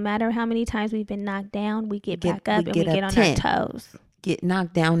toes. No matter how many times we've been knocked down, we get back up and we get on 10. Our toes. Get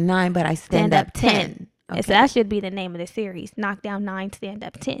knocked down 9, but I stand up 10. Okay. So that should be the name of the series. Knock down 9, stand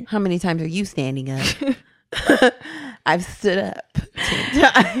up 10. How many times are you standing up? I've stood up 10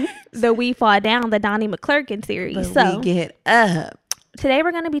 times. The We Fall Down, the Donnie McClurkin series. But we get up. Today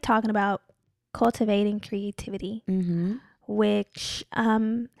we're going to be talking about cultivating creativity, which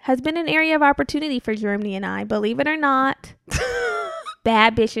has been an area of opportunity for Germany and I. Believe it or not,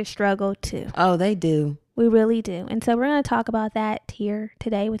 bad bitches struggle too. Oh, they do. We really do. And so we're going to talk about that here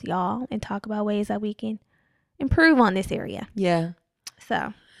today with y'all, and talk about ways that we can improve on this area. Yeah.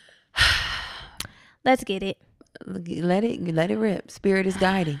 So let's get it. Let it rip. Spirit is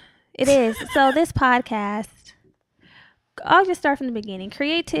guiding. It is. So this podcast, I'll just start from the beginning.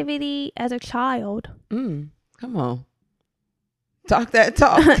 Creativity as a child. Come on. Talk that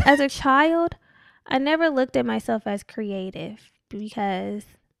talk. As a child, I never looked at myself as creative, because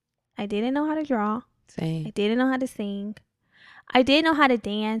I didn't know how to draw. Same. I didn't know how to sing. I did know how to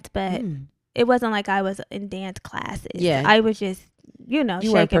dance, but it wasn't like I was in dance classes. Yeah. I was just, you know,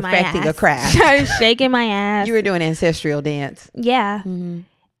 you shaking my ass. You were perfecting a craft. I was shaking my ass. You were doing ancestral dance. Yeah.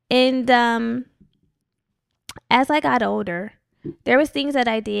 And as I got older, there was things that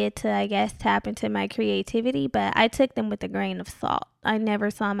I did to, I guess, tap into my creativity, but I took them with a grain of salt. I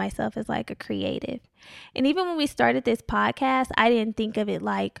never saw myself as like a creative. And even when we started this podcast, I didn't think of it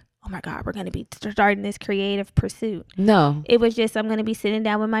like, oh my God, we're going to be starting this creative pursuit. No. It was just, I'm going to be sitting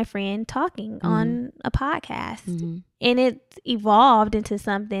down with my friend talking on a podcast. And it evolved into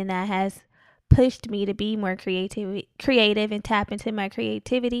something that has pushed me to be more creative and tap into my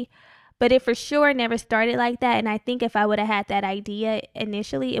creativity. But it for sure never started like that. And I think if I would have had that idea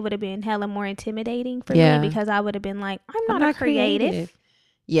initially, it would have been hella more intimidating for me, because I would have been like, I'm not a creative.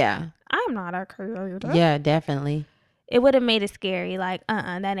 Yeah. I'm not a creative. Yeah, definitely. It would have made it scary. Like,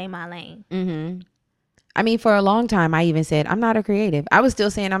 that ain't my lane. Mm-hmm. I mean, for a long time, I even said, I'm not a creative. I was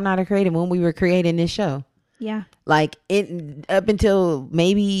still saying I'm not a creative when we were creating this show. Yeah. Like, it up until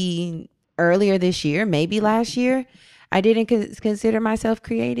maybe earlier this year, maybe last year, I didn't consider myself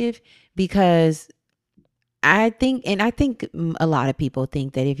creative, because I think a lot of people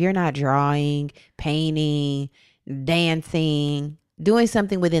think that if you're not drawing, painting, dancing, doing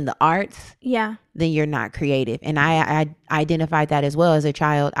something within the arts, yeah, then you're not creative. And I identified that as well. As a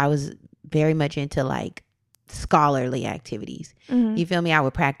child, I was very much into like scholarly activities. Mm-hmm. You feel me? I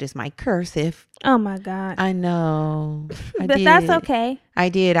would practice my cursive. Oh my God. I know. But that's okay. I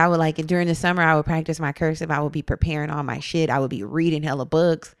did. I would like during the summer, I would practice my cursive. I would be preparing all my shit. I would be reading hella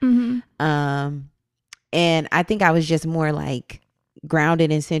books. Mm-hmm. And I think I was just more like grounded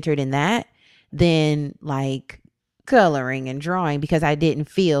and centered in that than like coloring and drawing, because I didn't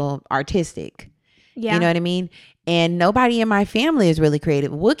feel artistic. Yeah. You know what I mean? And nobody in my family is really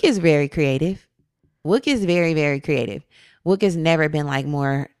creative. Wook is very creative. Wook is very, very creative. Wook has never been like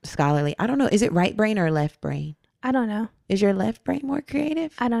more scholarly. I don't know. Is it right brain or left brain? I don't know. Is your left brain more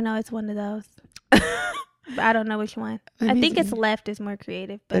creative? I don't know. It's one of those. But I don't know which one. I think it's left is more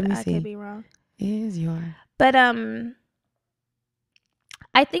creative, but I could be wrong. Is yours. But I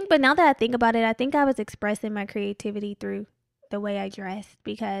think, but now that I think about it, I think I was expressing my creativity through the way I dressed,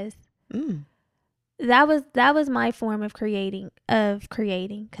 because that was my form of creating,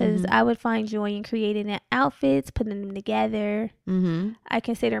 because I would find joy in creating outfits, putting them together. Mm-hmm. I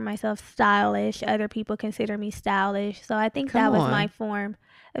consider myself stylish. Other people consider me stylish. So I think that was my form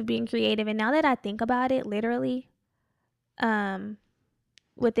of being creative. And now that I think about it, literally,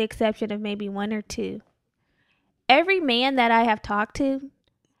 with the exception of maybe one or two, every man that I have talked to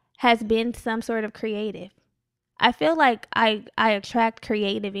has been some sort of creative. I feel like I attract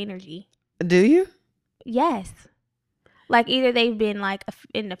creative energy. Do you? Yes. Like either they've been like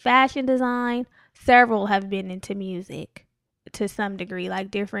into fashion design. Several have been into music to some degree,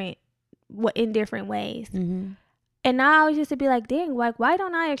 like in different ways. Mm-hmm. And I always used to be like, dang, like why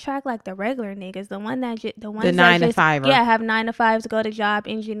don't I attract like the regular niggas, the ones the 9 to 5, have 9 to 5s, go to job,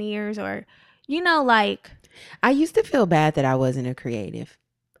 engineers, or like. I used to feel bad that I wasn't a creative.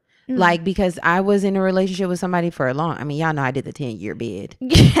 Like, because I was in a relationship with somebody for y'all know I did the 10-year bid.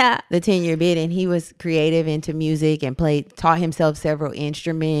 Yeah. The 10-year bid, and he was creative, into music, and taught himself several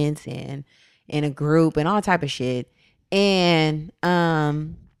instruments and in a group and all type of shit. And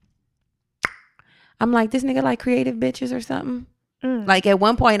I'm like, this nigga like creative bitches or something. Like at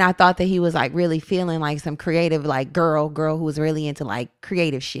one point I thought that he was like really feeling like some creative like girl who was really into like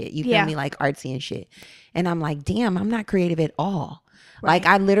creative shit. You feel me? Like artsy and shit. And I'm like, damn, I'm not creative at all. Right. Like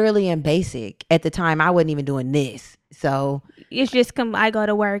I literally am basic. At the time I wasn't even doing this. So it's just I go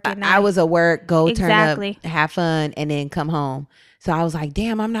to work and I was at work, turn up, have fun, and then come home. So I was like,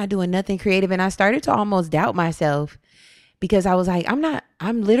 damn, I'm not doing nothing creative. And I started to almost doubt myself, because I was like,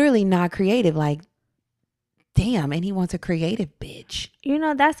 I'm literally not creative. Like, damn, and he wants a creative bitch.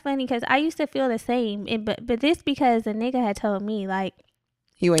 That's funny, because I used to feel the same. But this because a nigga had told me, like,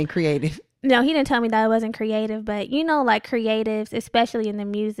 you ain't creative. No, he didn't tell me that I wasn't creative. But, like creatives, especially in the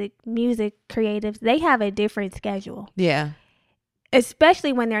music creatives, they have a different schedule. Yeah.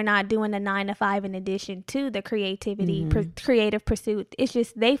 Especially when they're not doing the 9 to 5 in addition to the creativity, creative pursuit. It's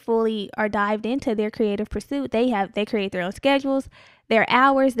just they fully are dived into their creative pursuit. They create their own schedules, their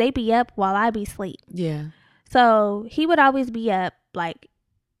hours. They be up while I be asleep. Yeah. So he would always be up like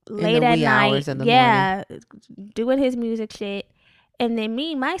late at night. Morning. Doing his music shit. And then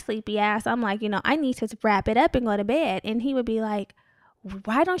me, my sleepy ass, I'm like, I need to wrap it up and go to bed. And he would be like,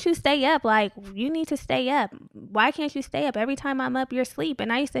 why don't you stay up? Like, you need to stay up. Why can't you stay up? Every time I'm up, you're asleep.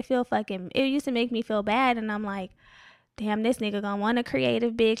 And I used to feel it used to make me feel bad. And I'm like, damn, this nigga gonna want a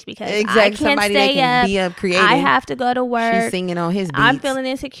creative bitch, because I can't somebody stay that can be up creative. I have to go to work. She's singing on his beats. I'm feeling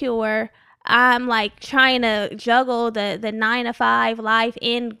insecure. I'm like trying to juggle the 9 to 5 life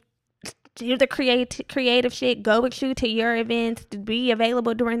and do the creative shit, go with you to your events, to be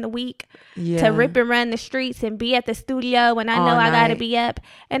available during the week, to rip and run the streets and be at the studio when I know I gotta be up.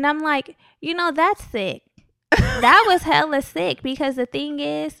 And I'm like, that's sick. That was hella sick, because the thing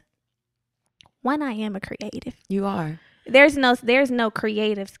is, one, I am a creative. You are. There's no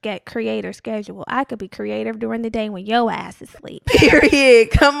creator schedule. I could be creative during the day when your ass is asleep. Period.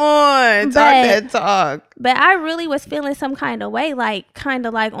 Come on. Talk that talk. But I really was feeling some kind of way, like kind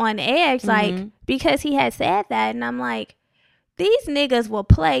of like on edge, like because he had said that, and I'm like, these niggas will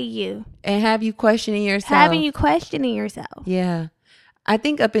play you and have you questioning yourself. Having you questioning yourself. Yeah. I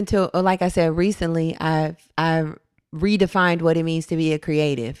think up until, like I said, recently, I've redefined what it means to be a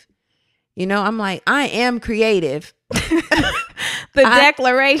creative. You know, I'm like, I am creative.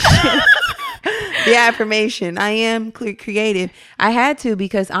 Declaration. The affirmation. I am creative. I had to,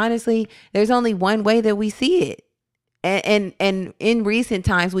 because honestly, there's only one way that we see it. And in recent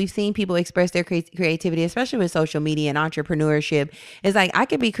times, we've seen people express their creativity, especially with social media and entrepreneurship. It's like, I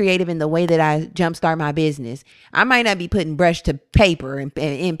could be creative in the way that I jumpstart my business. I might not be putting brush to paper and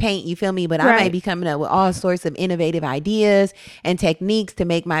paint, you feel me? But I might be coming up with all sorts of innovative ideas and techniques to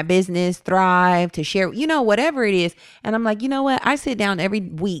make my business thrive, to share, you know, whatever it is. And I'm like, you know what? I sit down every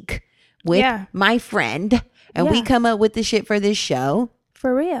week with my friend and we come up with the shit for this show.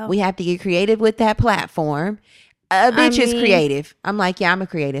 For real. We have to get creative with that platform. A bitch is creative. I'm like, yeah, I'm a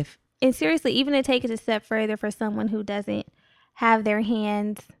creative. And seriously, even to take it a step further for someone who doesn't have their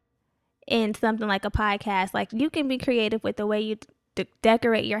hands in something like a podcast, like, you can be creative with the way you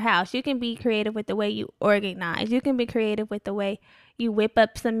decorate your house. You can be creative with the way you organize. You can be creative with the way you whip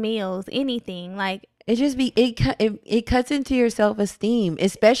up some meals, anything. Like, it cuts into your self-esteem,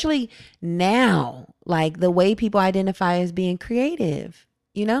 especially now, like the way people identify as being creative,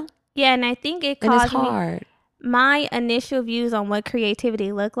 you know? Yeah, and I think it caused me, my initial views on what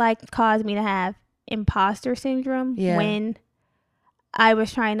creativity looked like caused me to have imposter syndrome when I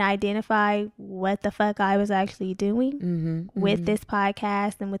was trying to identify what the fuck I was actually doing with this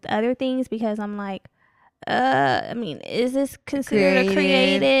podcast and with other things, because I'm like, I mean, is this considered a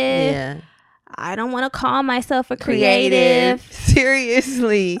creative? Yeah. I don't want to call myself a creative.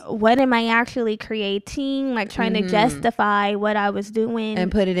 Seriously. What am I actually creating? Like, trying to justify what I was doing. And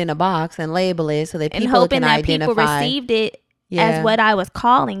put it in a box and label it so that people can identify. And hoping that people received it as what I was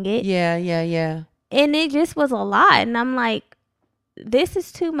calling it. Yeah. And it just was a lot. And I'm like, this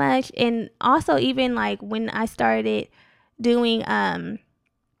is too much. And also, even like when I started doing the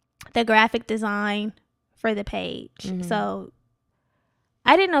graphic design for the page. So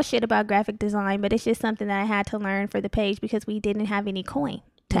I didn't know shit about graphic design, but it's just something that I had to learn for the page because we didn't have any coin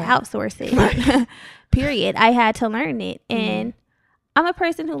to outsource it. Period. I had to learn it. And I'm a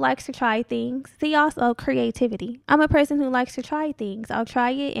person who likes to try things. See, also creativity. I'm a person who likes to try things. I'll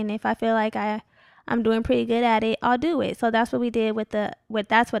try it, and if I feel like I'm doing pretty good at it, I'll do it. So that's what we did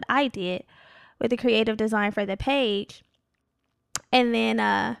that's what I did with the creative design for the page. And then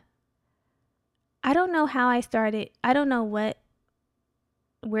I don't know how I started. I don't know where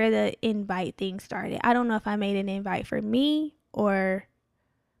the invite thing started. I don't know if I made an invite for me or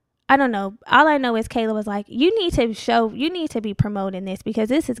I don't know. All I know is Kayla was like, you need to be promoting this because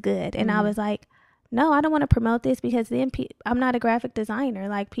this is good. And I was like, no, I don't want to promote this because then I'm not a graphic designer.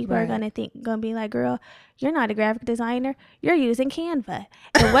 Like, people are going to be like, girl, you're not a graphic designer. You're using Canva.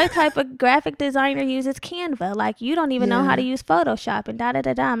 And what type of graphic designer uses Canva? Like, you don't even know how to use Photoshop and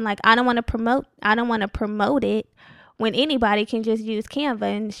da-da-da-da. I'm like, I don't want to promote it when anybody can just use Canva.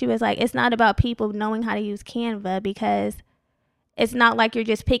 And she was like, it's not about people knowing how to use Canva because it's not like you're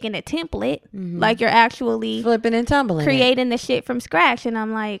just picking a template. Like, you're actually flipping and tumbling, creating the shit from scratch. And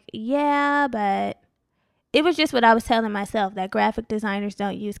I'm like, yeah, but it was just what I was telling myself, that graphic designers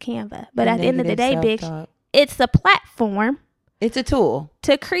don't use Canva. But at the end of the day, bitch, it's a platform. It's a tool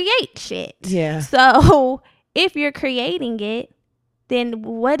to create shit. Yeah. So if you're creating it, then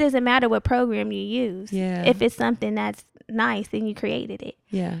what does it matter what program you use? Yeah. If it's something that's nice and you created it.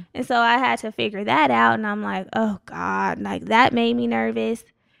 Yeah. And so I had to figure that out, and I'm like, oh God, like that made me nervous.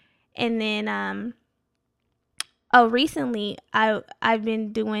 And then recently I've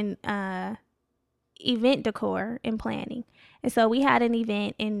been doing event decor and planning. And so we had an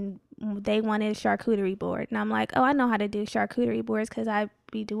event and they wanted a charcuterie board. And I'm like, oh, I know how to do charcuterie boards because I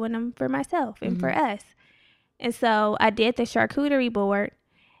be doing them for myself and for us. And so I did the charcuterie board.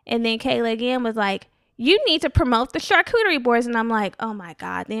 And then Kayla again was like, you need to promote the charcuterie boards. And I'm like, oh my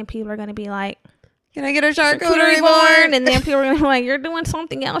God. Then people are going to be like, can I get a charcuterie board? And then people are going to be like, you're doing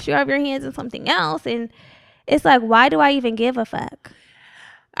something else. You have your hands in something else. And it's like, why do I even give a fuck?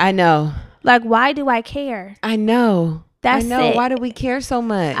 I know. Like, why do I care? I know. That's it. Why do we care so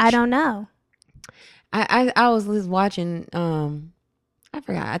much? I don't know. I was watching, I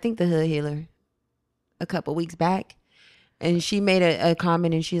forgot. I think the Hood Healer a couple weeks back. And she made a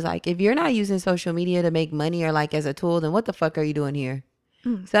comment and she's like, if you're not using social media to make money or like as a tool, then what the fuck are you doing here?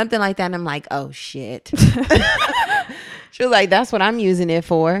 Something like that. And I'm like, oh shit. She was like, that's what I'm using it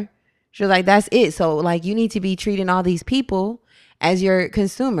for. She was like, that's it. So like, you need to be treating all these people as your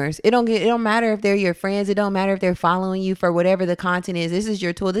consumers. It don't matter if they're your friends. It don't matter if they're following you for whatever the content is. This is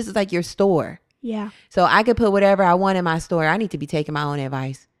your tool. This is like your store. Yeah. So I could put whatever I want in my story. I need to be taking my own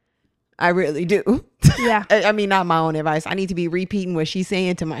advice. I really do. Yeah. I mean, not my own advice. I need to be repeating what she's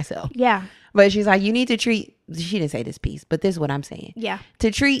saying to myself. Yeah. But she's like, you need to treat, she didn't say this piece, but this is what I'm saying. Yeah.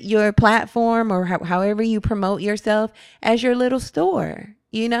 To treat your platform or however you promote yourself as your little store.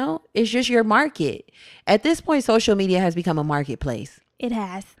 You know, it's just your market. At this point, social media has become a marketplace. It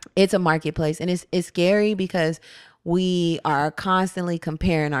has. It's a marketplace, and it's scary because we are constantly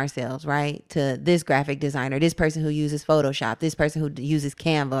comparing ourselves, right, to this graphic designer, this person who uses Photoshop, this person who uses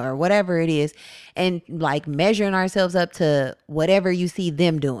Canva or whatever it is, and like measuring ourselves up to whatever you see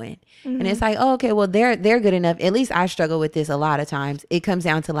them doing. Mm-hmm. And it's like, oh, okay, well, they're good enough. At least I struggle with this a lot of times. It comes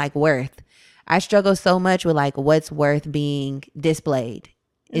down to like worth. I struggle so much with like what's worth being displayed.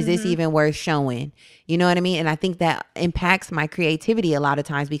 Is this even worth showing? You know what I mean? And I think that impacts my creativity a lot of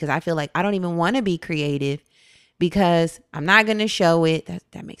times because I feel like I don't even want to be creative because I'm not going to show it.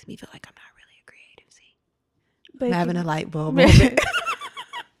 That makes me feel like I'm not really a creative. See, but I'm having a light bulb moment.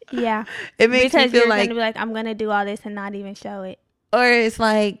 Yeah. It makes because me feel you're like, going to be like, I'm going to do all this and not even show it. Or it's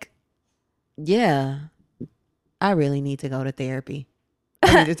like, yeah, I really need to go to therapy.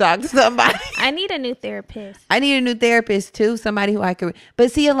 I need to talk to somebody. I need a new therapist. I need a new therapist too. Somebody who I could.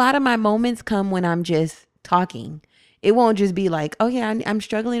 But see, a lot of my moments come when I'm just talking. It won't just be like, oh yeah, I'm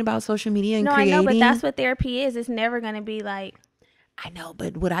struggling about social media and creating. No, I know, but that's what therapy is. It's never going to be like. I know,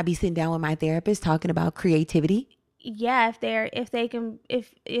 but would I be sitting down with my therapist talking about creativity? Yeah, if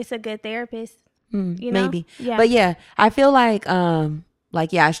it's a good therapist, you know? Maybe. Yeah. But yeah, I feel like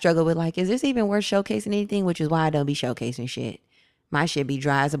yeah, I struggle with like, is this even worth showcasing anything? Which is why I don't be showcasing shit. My shit be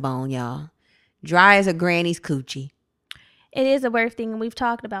dry as a bone, y'all. Dry as a granny's coochie. It is a worth thing, and we've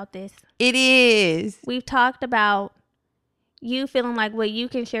talked about this. It is. We've talked about you feeling like what you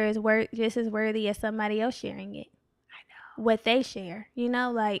can share is just as worthy as somebody else sharing it. I know. What they share, you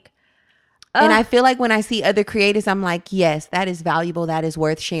know, like. And I feel like when I see other creators, I'm like, yes, that is valuable. That is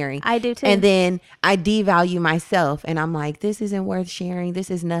worth sharing. I do too. And then I devalue myself, and I'm like, this isn't worth sharing.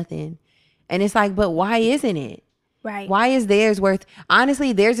 This is nothing. And it's like, but why isn't it? Right. Why is theirs worth?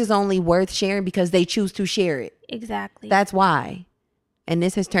 Honestly, theirs is only worth sharing because they choose to share it. Exactly. That's why. And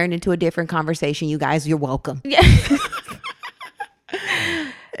this has turned into a different conversation. You guys, you're welcome. Yeah.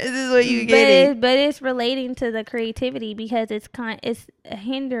 This is what you get. But it's relating to the creativity because it's a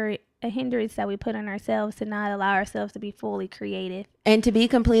hindrance that we put on ourselves to not allow ourselves to be fully creative. And to be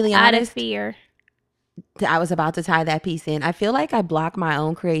completely honest, out of fear. I was about to tie that piece in. I feel like I block my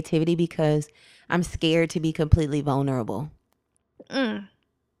own creativity because I'm scared to be completely vulnerable. Talk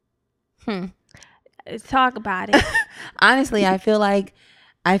about it. Honestly, I feel like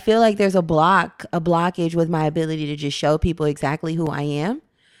there's a blockage with my ability to just show people exactly who I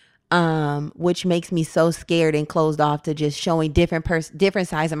am, which makes me so scared and closed off to just showing different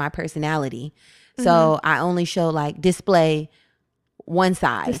sides of my personality. So I only show like display one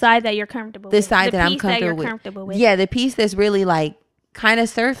side. The side that you're comfortable with. The side that I'm comfortable with. Yeah, the piece that's really like kind of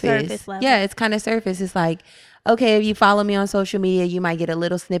surface level. Yeah, it's kind of surface. It's like, okay, if you follow me on social media, you might get a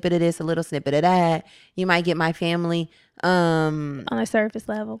little snippet of this, a little snippet of that. You might get my family on a surface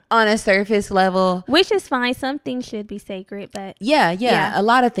level. Which is fine. Some things should be sacred, but yeah, a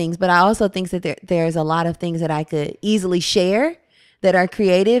lot of things. But I also think that there's a lot of things that I could easily share that are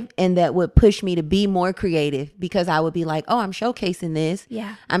creative and that would push me to be more creative because I would be like, oh, I'm showcasing this.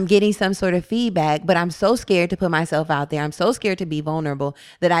 Yeah. I'm getting some sort of feedback, but I'm so scared to put myself out there. I'm so scared to be vulnerable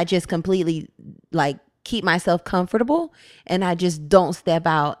that I just completely like keep myself comfortable and I just don't step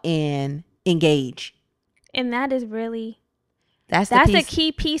out and engage. And that is really that's a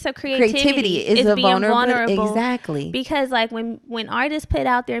key piece of creativity is being vulnerable. Exactly. Because like when artists put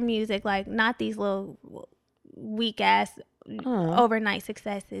out their music, like not these little weak ass overnight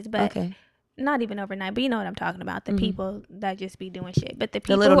successes, but not even overnight, but you know what I'm talking about. The people that just be doing shit, but the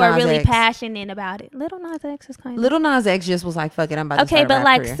people who are really passionate about it. Little Nas X is kind of. Little Nas X just was like, fuck it, I'm about to start a but rap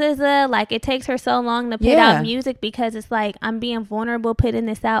like career. SZA, like it takes her so long to put out music because it's like I'm being vulnerable, putting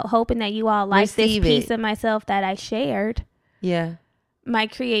this out, hoping that you all like this piece of myself that I shared. Yeah. My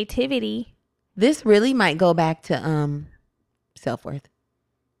creativity. This really might go back to self-worth.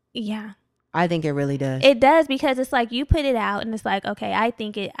 Yeah. I think it really does. It does because it's like you put it out and it's like, okay, I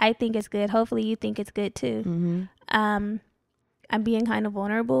think it's good. Hopefully you think it's good too. Mm-hmm. I'm being kind of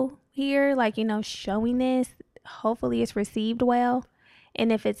vulnerable here, like, you know, showing this. Hopefully it's received well. And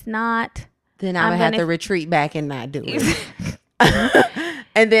if it's not, then I'm gonna have to retreat back and not do it.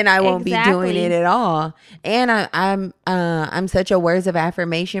 And then I won't be doing it at all. And I'm such a words of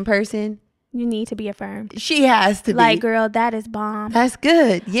affirmation person. You need to be affirmed. She has to be. Like, girl, that is bomb. That's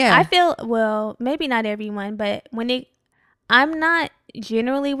good. Yeah. I feel, well, maybe not everyone, but I'm not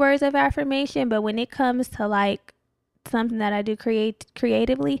generally words of affirmation, but when it comes to like something that I do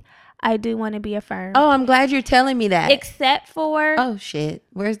creatively, I do want to be affirmed. Oh, I'm glad you're telling me that. Except for... Oh, shit.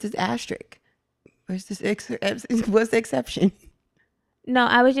 Where's this asterisk? Where's this what's the exception? No,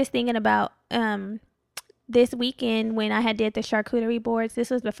 I was just thinking about this weekend when I had did the charcuterie boards. This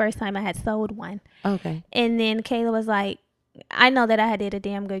was the first time I had sold one. Okay. And then Kayla was like, I know that I had did a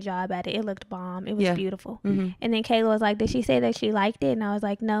damn good job at it. It looked bomb. It was beautiful. Mm-hmm. And then Kayla was like, did she say that she liked it? And I was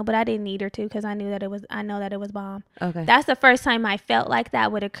like, no, but I didn't need her to, because I know that it was bomb. Okay. That's the first time I felt like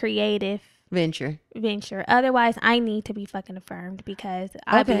that with a creative venture. Otherwise, I need to be fucking affirmed, because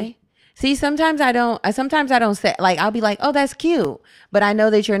See, sometimes I don't say, like, I'll be like, oh, that's cute. But I know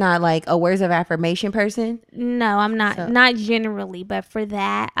that you're not like a words of affirmation person. No, I'm not. So. Not generally. But for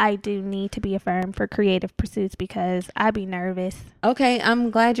that, I do need to be affirmed for creative pursuits, because I be nervous. Okay,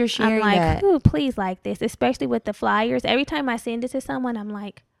 I'm glad you're sharing that. I'm like, ooh, please like this. Especially with the flyers. Every time I send it to someone, I'm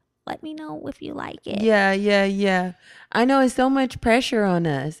like, let me know if you like it. Yeah. I know it's so much pressure on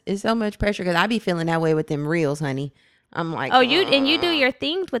us. It's so much pressure, because I be feeling that way with them reels, honey. I'm like, you do your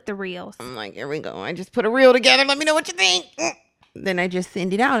things with the reels. I'm like, here we go. I just put a reel together. Let me know what you think. Then I just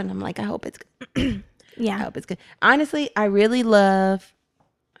send it out, and I'm like, I hope it's good. Yeah, I hope it's good. Honestly, I really love.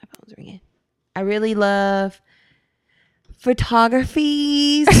 My phone's ringing. I really love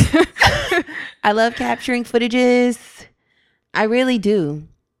photographies. I love capturing footages. I really do.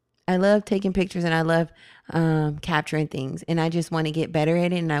 I love taking pictures, and I love capturing things, and I just want to get better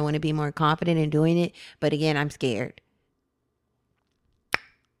at it, and I want to be more confident in doing it. But again, I'm scared.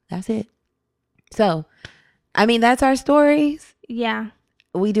 That's it. So, I mean, that's our stories. Yeah.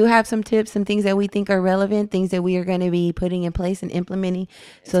 We do have some tips, some things that we think are relevant, things that we are going to be putting in place and implementing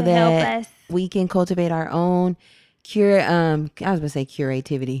so that we can cultivate our own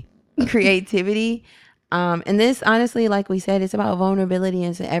creativity. And this, honestly, like we said, it's about vulnerability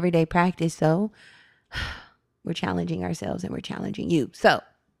and it's an everyday practice. So we're challenging ourselves and we're challenging you. So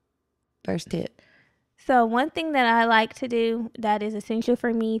first tip. So one thing that I like to do that is essential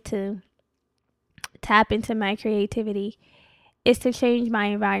for me to tap into my creativity is to change my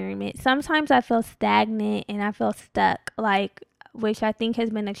environment. Sometimes I feel stagnant and I feel stuck, which I think has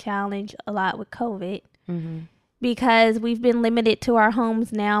been a challenge a lot with COVID, because we've been limited to our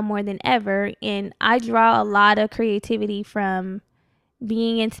homes now more than ever. And I draw a lot of creativity from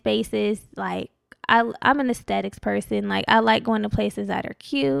being in spaces. Like I'm an aesthetics person. Like I like going to places that are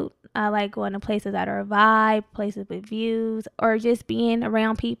cute. I like going to places that are a vibe, places with views, or just being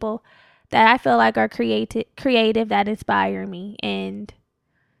around people that I feel like are creative, that inspire me. And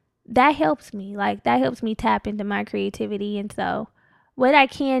that helps me. Like that helps me tap into my creativity. And so what I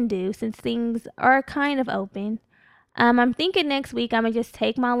can do, since things are kind of open, I'm thinking next week I'm going to just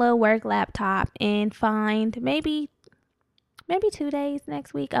take my little work laptop and find maybe 2 days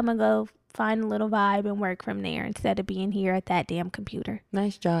next week. I'm going to go find a little vibe and work from there instead of being here at that damn computer.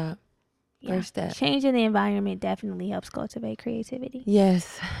 Nice job. Yeah. First step. Changing the environment definitely helps cultivate creativity.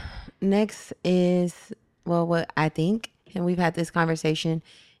 Yes. Next is, what I think, and we've had this conversation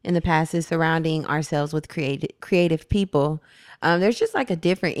in the past, is surrounding ourselves with creative people. There's just like a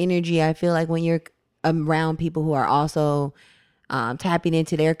different energy, I feel like, when you're around people who are also tapping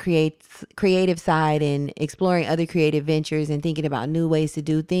into their creative side and exploring other creative ventures and thinking about new ways to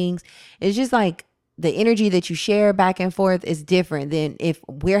do things. It's just like the energy that you share back and forth is different than if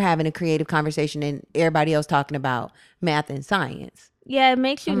we're having a creative conversation and everybody else talking about math and science. Yeah, it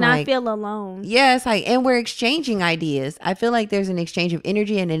makes you not feel alone. Yes, and we're exchanging ideas. I feel like there's an exchange of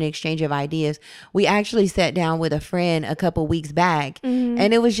energy and an exchange of ideas. We actually sat down with a friend a couple weeks back,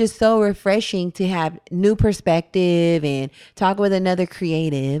 and it was just so refreshing to have new perspective and talk with another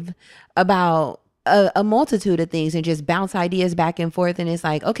creative about a multitude of things and just bounce ideas back and forth. And it's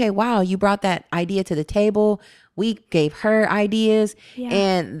like, okay, wow, you brought that idea to the table. We gave her ideas,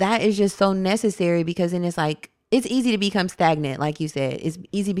 and that is just so necessary, because then it's like, it's easy to become stagnant. Like you said, it's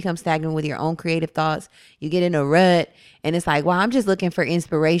easy to become stagnant with your own creative thoughts. You get in a rut and it's like, wow, I'm just looking for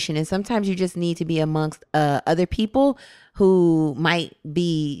inspiration. And sometimes you just need to be amongst other people who might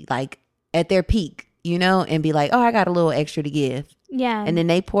be like at their peak, and be like, oh, I got a little extra to give. Yeah. And then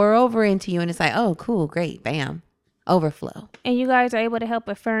they pour over into you and it's like, oh, cool, great, bam, overflow. And you guys are able to help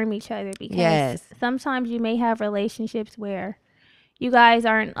affirm each other, because sometimes you may have relationships where you guys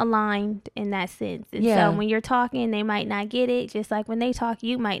aren't aligned in that sense. And so when you're talking, they might not get it. Just like when they talk,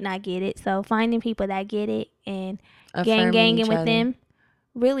 you might not get it. So finding people that get it and ganging with them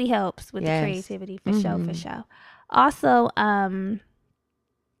really helps with the creativity, for sure. Also,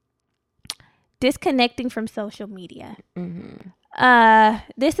 disconnecting from social media.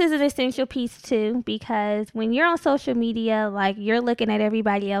 This is an essential piece too, because when you're on social media, like you're looking at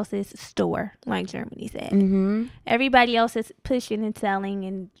everybody else's store, like Germany said. Mm-hmm. Everybody else is pushing and selling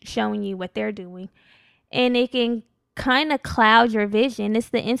and showing you what they're doing. And it can kind of cloud your vision. It's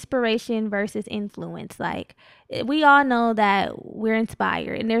the inspiration versus influence. Like, we all know that we're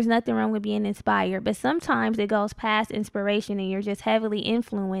inspired and there's nothing wrong with being inspired, but sometimes it goes past inspiration and you're just heavily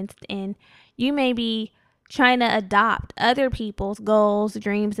influenced, and you may be trying to adopt other people's goals,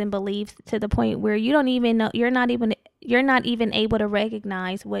 dreams, and beliefs to the point where you don't even know, you're not even able to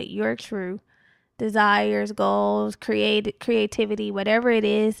recognize what your true desires, goals, creativity, whatever it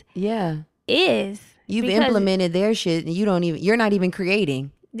is. Yeah. Is. You've implemented their shit and you're not even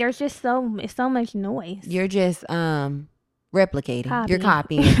creating. There's just so much noise. You're just replicating. You're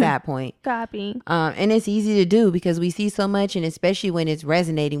copying at that point. Copying. And it's easy to do because we see so much, and especially when it's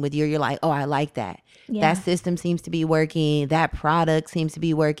resonating with you, you're like, oh, I like that. Yeah. That system seems to be working. That product seems to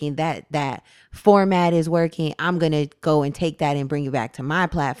be working. That format is working. I'm going to go and take that and bring it back to my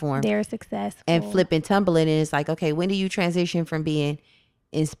platform. They're successful. And flip and tumble it. And it's like, okay, when do you transition from being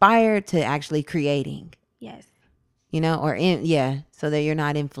inspired to actually creating? Yes. So that you're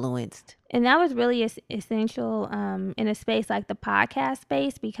not influenced. And that was really essential in a space like the podcast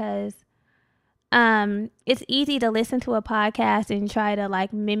space, because it's easy to listen to a podcast and try to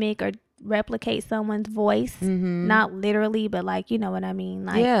like mimic or replicate someone's voice. Mm-hmm. Not literally, but like, you know what I mean?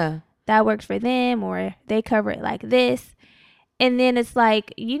 Like, yeah, that works for them, or they cover it like this. And then it's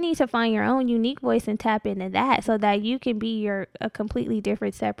like, you need to find your own unique voice and tap into that so that you can be a completely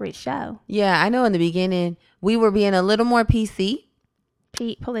different, separate show. Yeah, I know in the beginning, we were being a little more PC.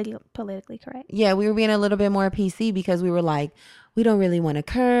 Politically correct. Yeah, we were being a little bit more PC because we were like, we don't really want to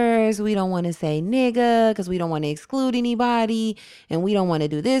curse. We don't want to say nigga because we don't want to exclude anybody. And we don't want to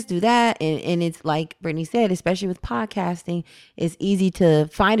do this, do that. And it's like Brittany said, especially with podcasting, it's easy to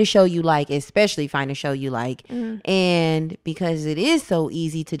find a show you like, especially find a show you like. Mm-hmm. And because it is so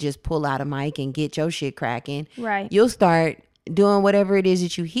easy to just pull out a mic and get your shit cracking, right? You'll start doing whatever it is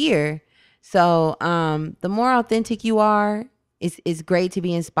that you hear. So the more authentic you are, it's great to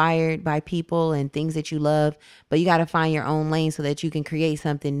be inspired by people and things that you love, but you got to find your own lane so that you can create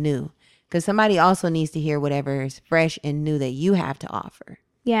something new, because somebody also needs to hear whatever is fresh and new that you have to offer.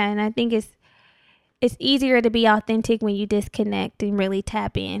 Yeah, and I think it's easier to be authentic when you disconnect and really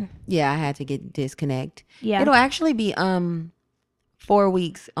tap in. Yeah, I had to disconnect. Yeah. It'll actually be 4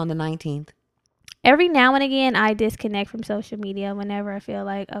 weeks on the 19th. Every now and again, I disconnect from social media whenever I feel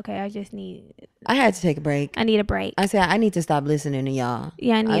like, okay, I had to take a break. I need a break. I said, I need to stop listening to y'all.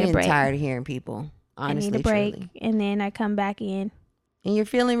 Yeah, I need a break. I'm tired of hearing people, honestly. I need a break, truly. And then I come back in. And you're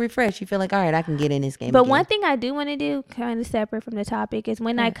feeling refreshed. You feel like, all right, I can get in this game But again. one thing I do want to do, kind of separate from the topic, is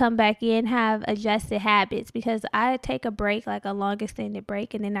when I come back in, have adjusted habits, because I take a break, like a long extended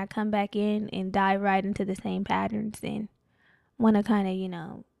break, and then I come back in and dive right into the same patterns and want to kind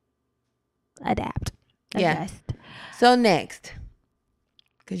of, adapt. Yeah. So next,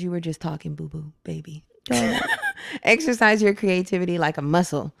 because you were just talking boo-boo, baby. Exercise your creativity like a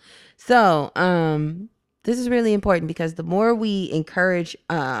muscle. So this is really important, because the more we encourage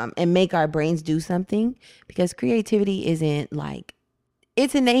and make our brains do something, because creativity isn't like,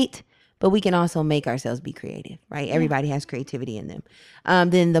 it's innate, but we can also make ourselves be creative, right? Yeah. Everybody has creativity in them.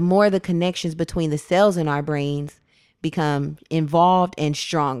 Then the more the connections between the cells in our brains become involved and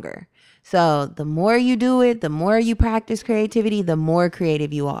stronger. So the more you do it, the more you practice creativity, the more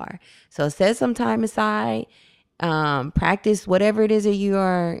creative you are. So set some time aside, practice whatever it is that you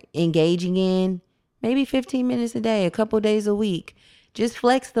are engaging in, maybe 15 minutes a day, a couple days a week. Just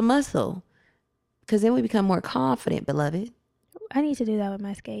flex the muscle, because then we become more confident, beloved. I need to do that with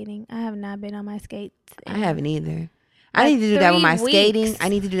my skating. I have not been on my skates. I haven't either. I need to do that with my skating. I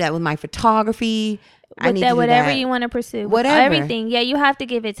need to do that with my photography. I need that, whatever you want to pursue, whatever, everything. Yeah, you have to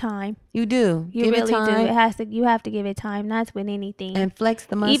give it time. You do. You give really it time. Do. You have to give it time. That's with anything. And flex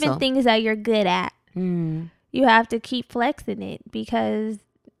the muscle. Even things that you're good at. You have to keep flexing it, because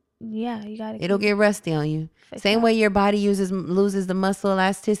you got to. It'll get rusty on you. Same way your body loses the muscle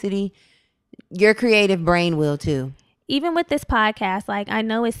elasticity, your creative brain will too. Even with this podcast, like, I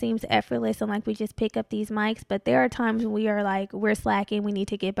know it seems effortless and like we just pick up these mics, but there are times when we are like, we're slacking. We need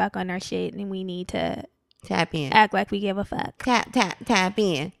to get back on our shit and we need to tap in, act like we give a fuck. Tap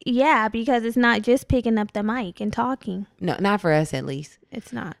in. Yeah, because it's not just picking up the mic and talking. No, not for us at least.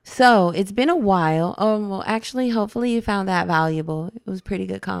 It's not. So it's been a while. Well, actually, hopefully you found that valuable. It was a pretty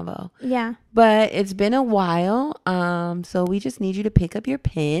good convo. Yeah. But it's been a while. So we just need you to pick up your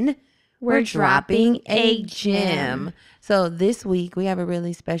pen. We're dropping a gem. So this week we have a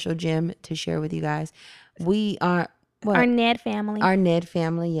really special gem to share with you guys. We are What? Our Ned family. Our Ned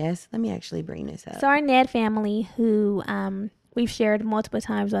family, yes. Let me actually bring this up. So our Ned family, who we've shared multiple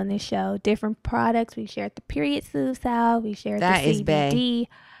times on this show, different products. We've shared the period soothe salve. We shared that the CBD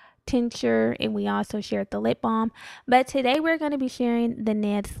tincture, and we also shared the lip balm. But today we're going to be sharing the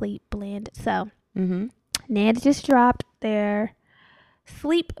Ned Sleep Blend. So Ned just dropped their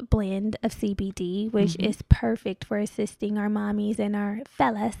sleep blend of CBD, which is perfect for assisting our mommies and our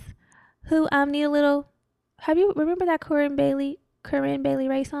fellas who need a little. Have you remember that Corinne Bailey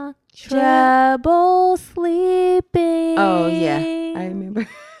Ray song? Trouble sleeping. Oh yeah, I remember.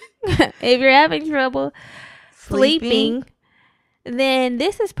 If you're having trouble sleeping, then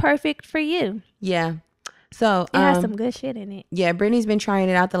this is perfect for you. Yeah. So it has some good shit in it. Yeah, Brittany's been trying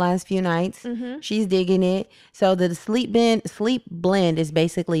it out the last few nights. She's digging it. So the sleep blend is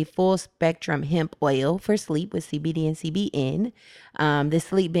basically full spectrum hemp oil for sleep with CBD and CBN. The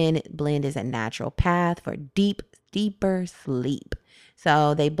sleep blend is a natural path for deeper sleep.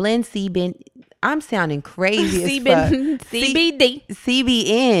 So they blend CBN. I'm sounding crazy as fuck. CBD.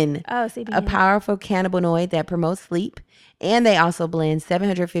 CBN. Oh, CBN. A powerful cannabinoid that promotes sleep. And they also blend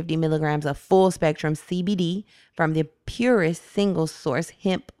 750 milligrams of full spectrum CBD from the purest single source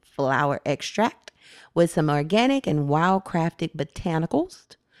hemp flower extract with some organic and wild crafted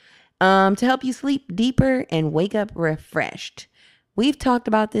botanicals to help you sleep deeper and wake up refreshed. We've talked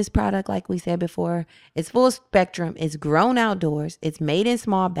about this product, like we said before. It's full spectrum. It's grown outdoors. It's made in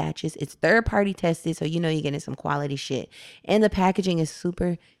small batches. It's third-party tested, so you know you're getting some quality shit. And the packaging is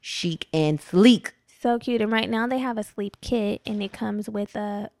super chic and sleek. So cute. And right now they have a sleep kit, and it comes with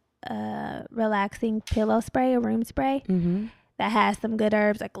a relaxing pillow spray, a room spray that has some good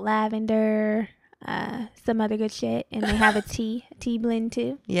herbs like lavender, some other good shit. And they have a tea blend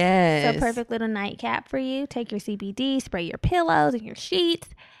too. Yes. So perfect little nightcap for you. Take your CBD, spray your pillows and your sheets.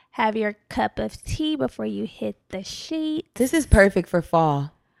 Have your cup of tea before you hit the sheets. This is perfect for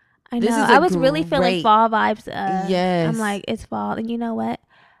fall. I know. I was really feeling fall vibes. Yes. I'm like, it's fall. And you know what?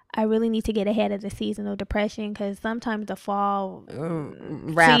 I really need to get ahead of the seasonal depression because sometimes the fall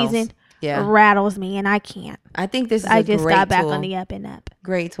season rattles me and I can't. I think this is I just got back on the up and up.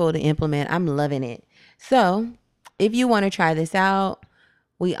 Great tool to implement. I'm loving it. So if you want to try this out,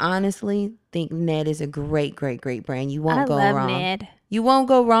 we honestly think Ned is a great brand. You won't go wrong. I love Ned. You won't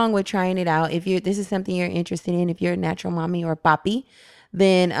go wrong with trying it out. If this is something you're interested in, if you're a natural mommy or papi,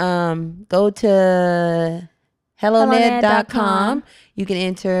 then go to HelloNed.com. You can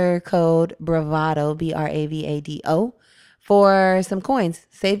enter code BRAVADO, BRAVADO, for some coins.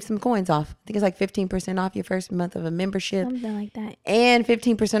 Save some coins off. I think it's like 15% off your first month of a membership. Something like that. And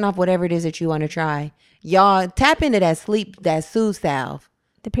 15% off whatever it is that you want to try. Y'all, tap into that soothe salve.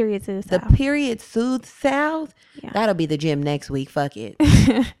 The period soothe salve. The period soothe salve? Yeah. That'll be the gym next week. Fuck it.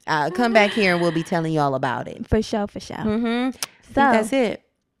 Come back here and we'll be telling you all about it. For sure. So that's it.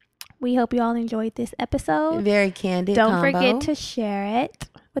 We hope you all enjoyed this episode. Very candid Don't combo. forget to share it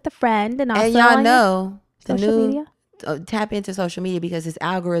with a friend. And also y'all know the social media. Tap into social media because this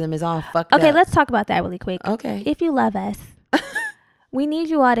algorithm is all fucked up. Okay, let's talk about that really quick. Okay. If you love us, we need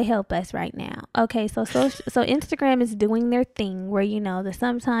you all to help us right now. Okay, so Instagram is doing their thing where, that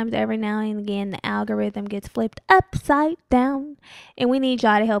sometimes every now and again the algorithm gets flipped upside down. And we need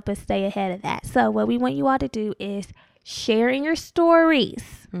y'all to help us stay ahead of that. So what we want you all to do is share in your stories,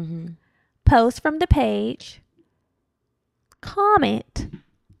 post from the page, comment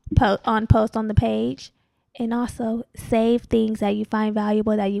post on the page, and also save things that you find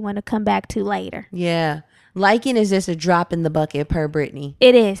valuable that you want to come back to later. Yeah. Liking is just a drop in the bucket per Brittany.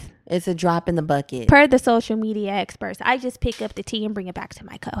 It is. It's a drop in the bucket. Per the social media experts. I just pick up the tea and bring it back to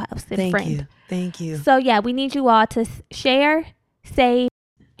my co-host and friend. Thank you. So yeah, we need you all to share, save,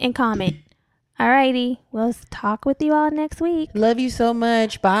 and comment. Alrighty. We'll talk with you all next week. Love you so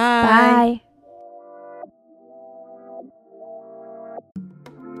much. Bye. Bye.